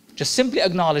we just simply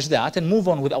acknowledge that and move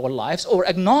on with our lives, or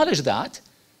acknowledge that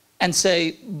and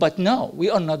say, but no, we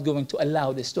are not going to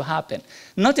allow this to happen.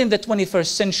 Not in the 21st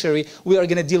century, we are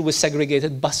going to deal with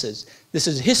segregated buses. This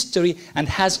is history and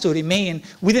has to remain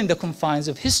within the confines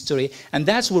of history, and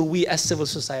that's where we as civil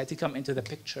society come into the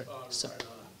picture. So.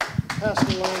 That's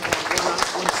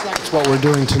what we're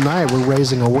doing tonight. We're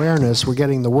raising awareness. We're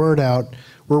getting the word out.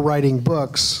 We're writing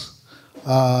books.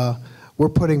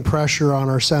 We're putting pressure on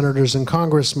our senators and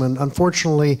congressmen.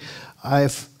 Unfortunately,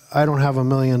 I don't have $1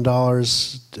 million,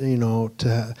 you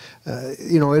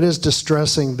know, it is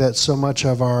distressing that so much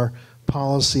of our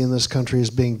policy in this country is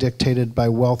being dictated by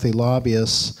wealthy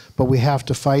lobbyists, but we have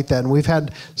to fight that. And we've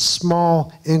had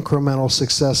small incremental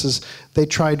successes. They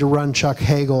tried to run Chuck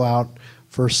Hagel out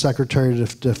for Secretary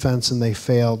of Defense and they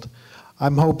failed.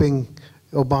 I'm hoping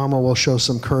Obama will show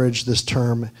some courage this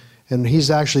term, and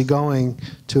he's actually going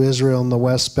to Israel and the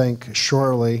West Bank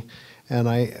shortly. And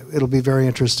it'll be very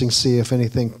interesting to see if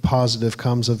anything positive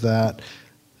comes of that.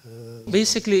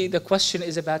 Basically, the question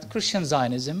is about Christian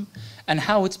Zionism and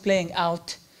how it's playing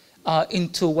out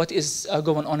into what is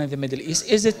going on in the Middle East.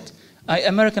 Is it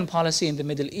American policy in the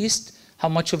Middle East? How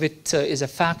much of it is a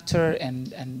factor?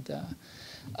 And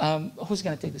Who's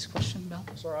going to take this question, Bill?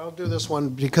 Sorry, I'll do this one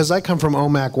because I come from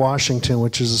Omak, Washington,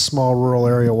 which is a small rural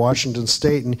area of Washington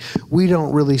State, and we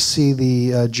don't really see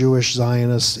the Jewish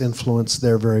Zionist influence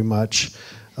there very much,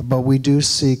 but we do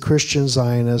see Christian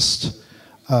Zionist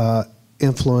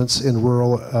influence in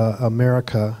rural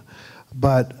America.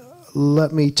 But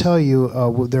let me tell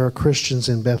you, there are Christians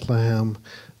in Bethlehem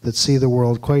that see the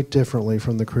world quite differently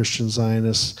from the Christian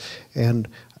Zionists, and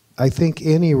I think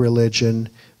any religion,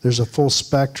 there's a full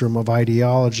spectrum of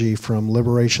ideology from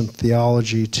liberation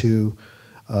theology to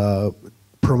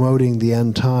promoting the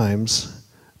end times.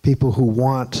 People who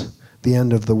want the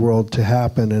end of the world to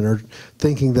happen and are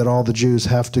thinking that all the Jews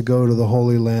have to go to the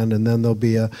Holy Land and then there'll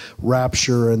be a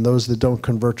rapture and those that don't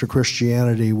convert to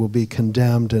Christianity will be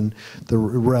condemned and the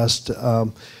rest.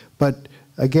 But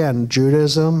again,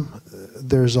 Judaism,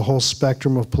 there's a whole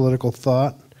spectrum of political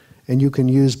thought, and you can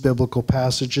use biblical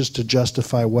passages to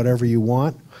justify whatever you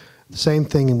want. Same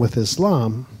thing with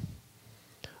Islam.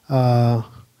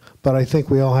 But I think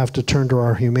we all have to turn to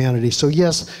our humanity. So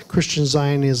yes, Christian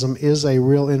Zionism is a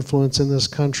real influence in this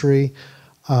country.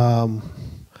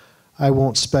 I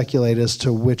won't speculate as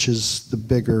to which is the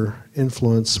bigger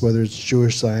influence, whether it's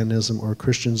Jewish Zionism or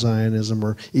Christian Zionism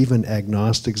or even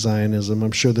agnostic Zionism.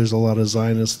 I'm sure there's a lot of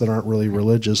Zionists that aren't really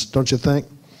religious, don't you think?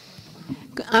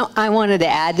 I wanted to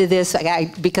add to this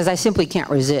because I simply can't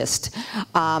resist.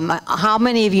 How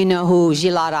many of you know who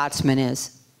Gilad Atzmon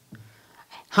is?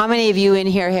 How many of you in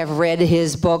here have read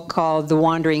his book called The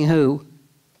Wandering Who?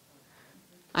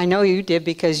 I know you did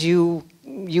because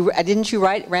didn't you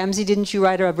write, Ramsey, didn't you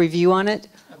write a review on it?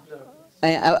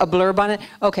 A blurb on it?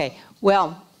 Okay,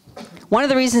 well, one of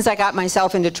the reasons I got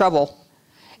myself into trouble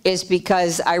is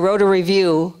because I wrote a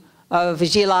review of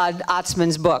Gilad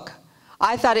Atzmon's book.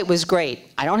 I thought it was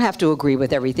great. I don't have to agree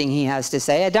with everything he has to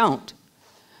say, I don't.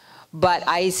 But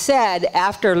I said,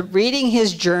 after reading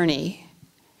his journey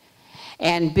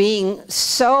and being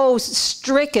so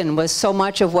stricken with so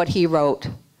much of what he wrote,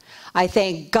 I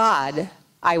thank God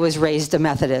I was raised a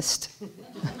Methodist.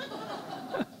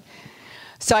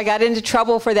 So I got into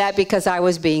trouble for that because I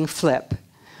was being flip.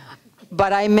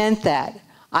 But I meant that.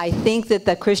 I think that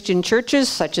the Christian churches,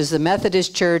 such as the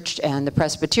Methodist Church and the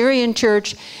Presbyterian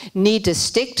Church, need to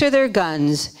stick to their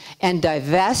guns and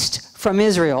divest from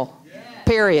Israel,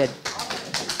 period.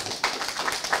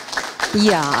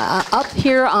 Yeah, up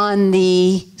here on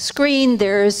the screen,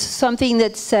 there's something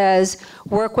that says,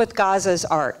 work with Gaza's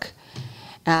Ark.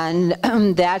 And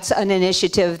that's an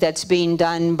initiative that's being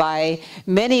done by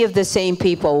many of the same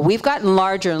people. We've gotten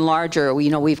larger and larger. You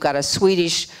know, we've got a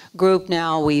Swedish group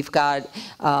now. We've got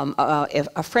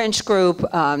a French group.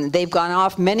 They've gone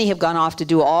off. Many have gone off to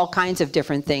do all kinds of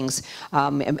different things.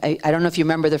 I don't know if you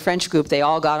remember the French group. They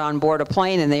all got on board a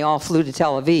plane and they all flew to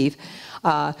Tel Aviv.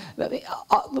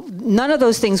 None of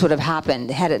those things would have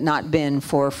happened had it not been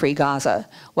for Free Gaza.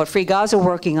 What Free Gaza is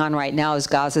working on right now is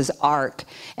Gaza's Ark,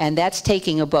 and that's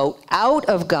taking a boat out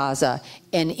of Gaza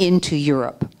and into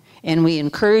Europe. And we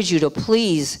encourage you to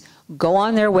please go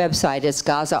on their website, it's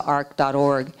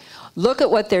gazaark.org. Look at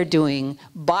what they're doing.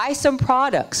 Buy some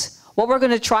products. What we're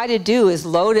going to try to do is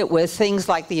load it with things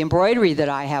like the embroidery that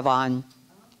I have on,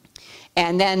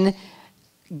 and then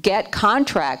get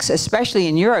contracts, especially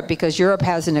in Europe, because Europe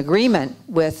has an agreement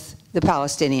with the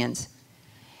Palestinians,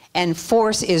 and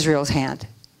force Israel's hand.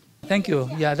 Thank you.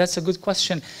 Yeah, that's a good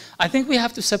question. I think we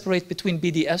have to separate between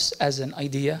BDS as an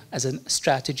idea, as a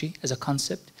strategy, as a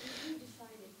concept.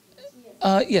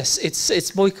 Yes,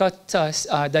 it's boycott,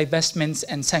 divestments,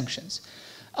 and sanctions.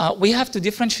 We have to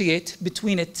differentiate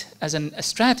between it as a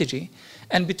strategy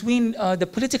and between the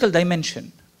political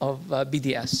dimension of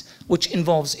BDS, which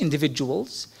involves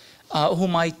individuals who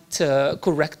might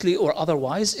correctly or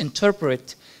otherwise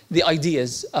interpret the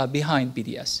ideas behind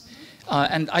BDS.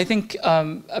 And I think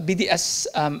BDS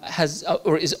has,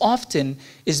 or is often,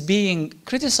 being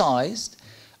criticized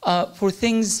for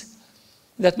things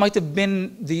that might have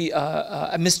been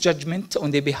a misjudgment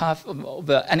on the behalf of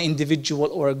an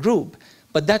individual or a group,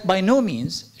 but that by no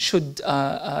means should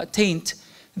taint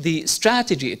the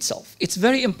strategy itself. It's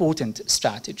very important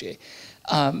strategy,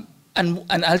 and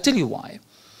I'll tell you why.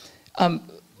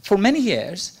 For many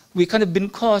years, we kind of been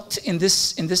caught in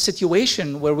this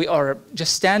situation where we are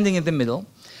just standing in the middle,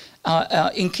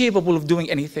 incapable of doing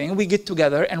anything. We get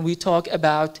together and we talk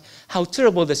about how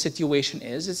terrible the situation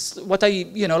is. It's what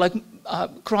like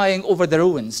crying over the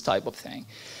ruins type of thing.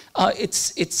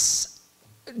 It's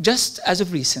just as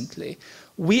of recently,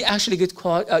 we actually get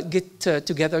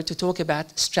together to talk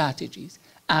about strategies,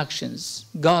 actions,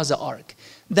 Gaza Ark,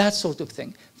 that sort of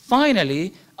thing.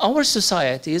 Finally, our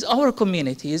societies, our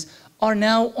communities are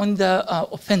now on the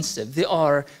offensive. They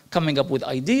are coming up with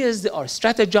ideas, they are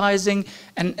strategizing,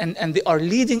 and they are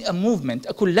leading a movement,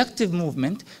 a collective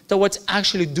movement, towards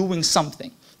actually doing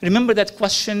something. Remember that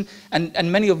question,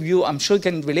 and many of you, I'm sure,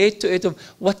 can relate to it, of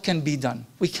what can be done?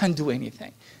 We can't do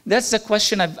anything. That's the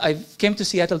question. I came to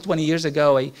Seattle 20 years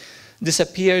ago. I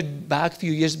disappeared back a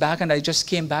few years back, and I just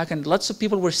came back, and lots of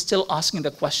people were still asking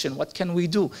the question, what can we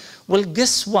do? Well,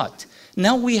 guess what?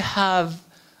 Now we have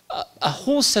a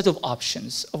whole set of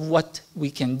options of what we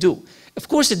can do. Of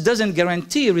course, it doesn't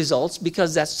guarantee results,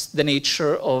 because that's the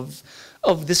nature of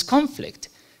this conflict.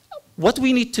 What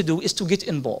we need to do is to get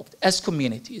involved as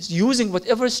communities, using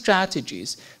whatever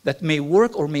strategies that may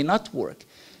work or may not work.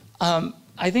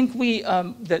 I think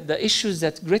the issues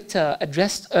that Greta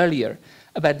addressed earlier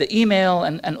about the email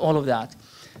and all of that,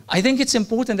 I think it's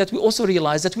important that we also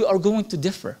realize that we are going to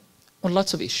differ on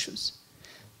lots of issues.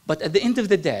 But at the end of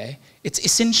the day, it's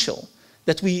essential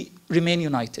that we remain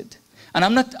united. And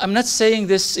I'm not saying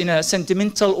this in a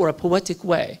sentimental or a poetic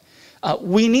way.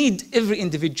 We need every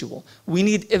individual. We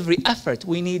need every effort.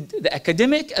 We need the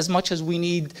academic as much as we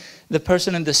need the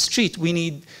person in the street. We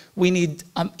need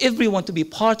everyone to be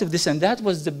part of this, and that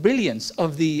was the brilliance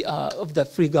of the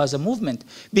Free Gaza movement,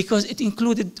 because it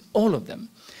included all of them.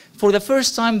 For the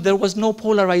first time, there was no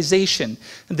polarization.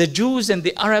 The Jews and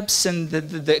the Arabs and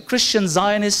the Christian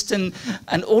Zionists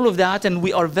and all of that, and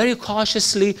we are very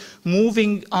cautiously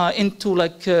moving into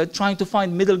trying to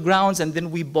find middle grounds, and then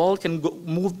we balk and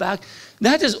move back.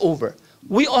 That is over.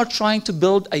 We are trying to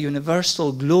build a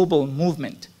universal global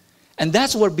movement. And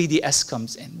that's where BDS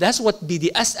comes in. That's what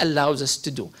BDS allows us to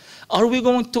do. Are we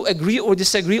going to agree or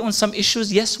disagree on some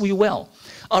issues? Yes, we will.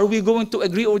 Are we going to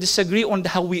agree or disagree on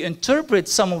how we interpret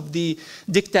some of the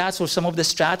diktats or some of the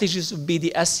strategies of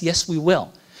BDS? Yes, we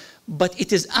will. But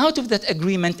it is out of that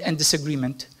agreement and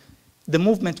disagreement, the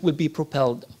movement will be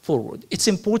propelled forward. It's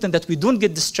important that we don't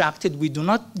get distracted, we do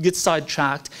not get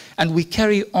sidetracked, and we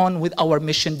carry on with our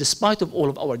mission despite of all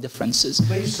of our differences.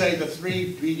 Please say the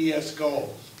 3 BDS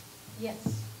goals. Yes.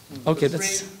 Okay, the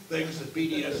that's... 3 things that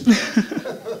BDS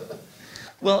does.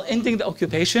 Well, ending the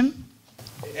occupation.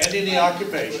 Ending the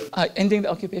occupation. Ending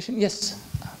the occupation, yes.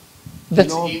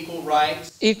 That's equal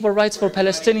rights. Equal rights for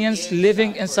Palestinians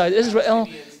living inside Israel,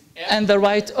 and the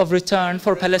right of return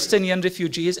for Palestinian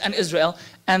refugees and Israel.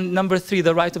 And number 3,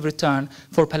 the right of return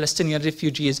for Palestinian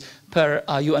refugees per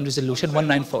UN Resolution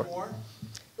 194.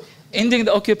 Ending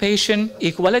the occupation,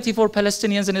 equality for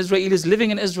Palestinians and Israelis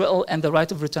living in Israel, and the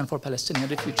right of return for Palestinian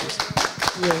refugees.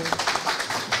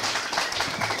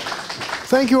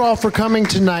 Thank you all for coming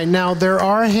tonight. Now, there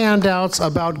are handouts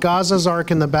about Gaza's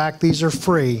Ark in the back. These are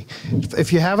free.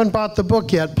 If you haven't bought the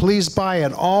book yet, please buy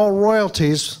it. All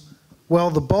royalties, well,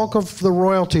 the bulk of the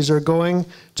royalties are going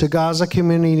to Gaza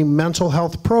Community Mental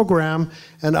Health Program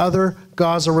and other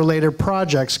Gaza-related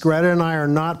projects. Greta and I are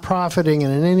not profiting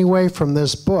in any way from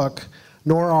this book,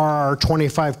 nor are our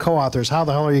 25 co-authors. How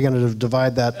the hell are you going to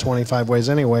divide that 25 ways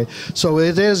anyway? So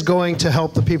it is going to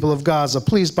help the people of Gaza.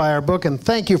 Please buy our book, and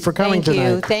thank you for coming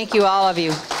tonight. Thank you, all of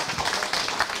you.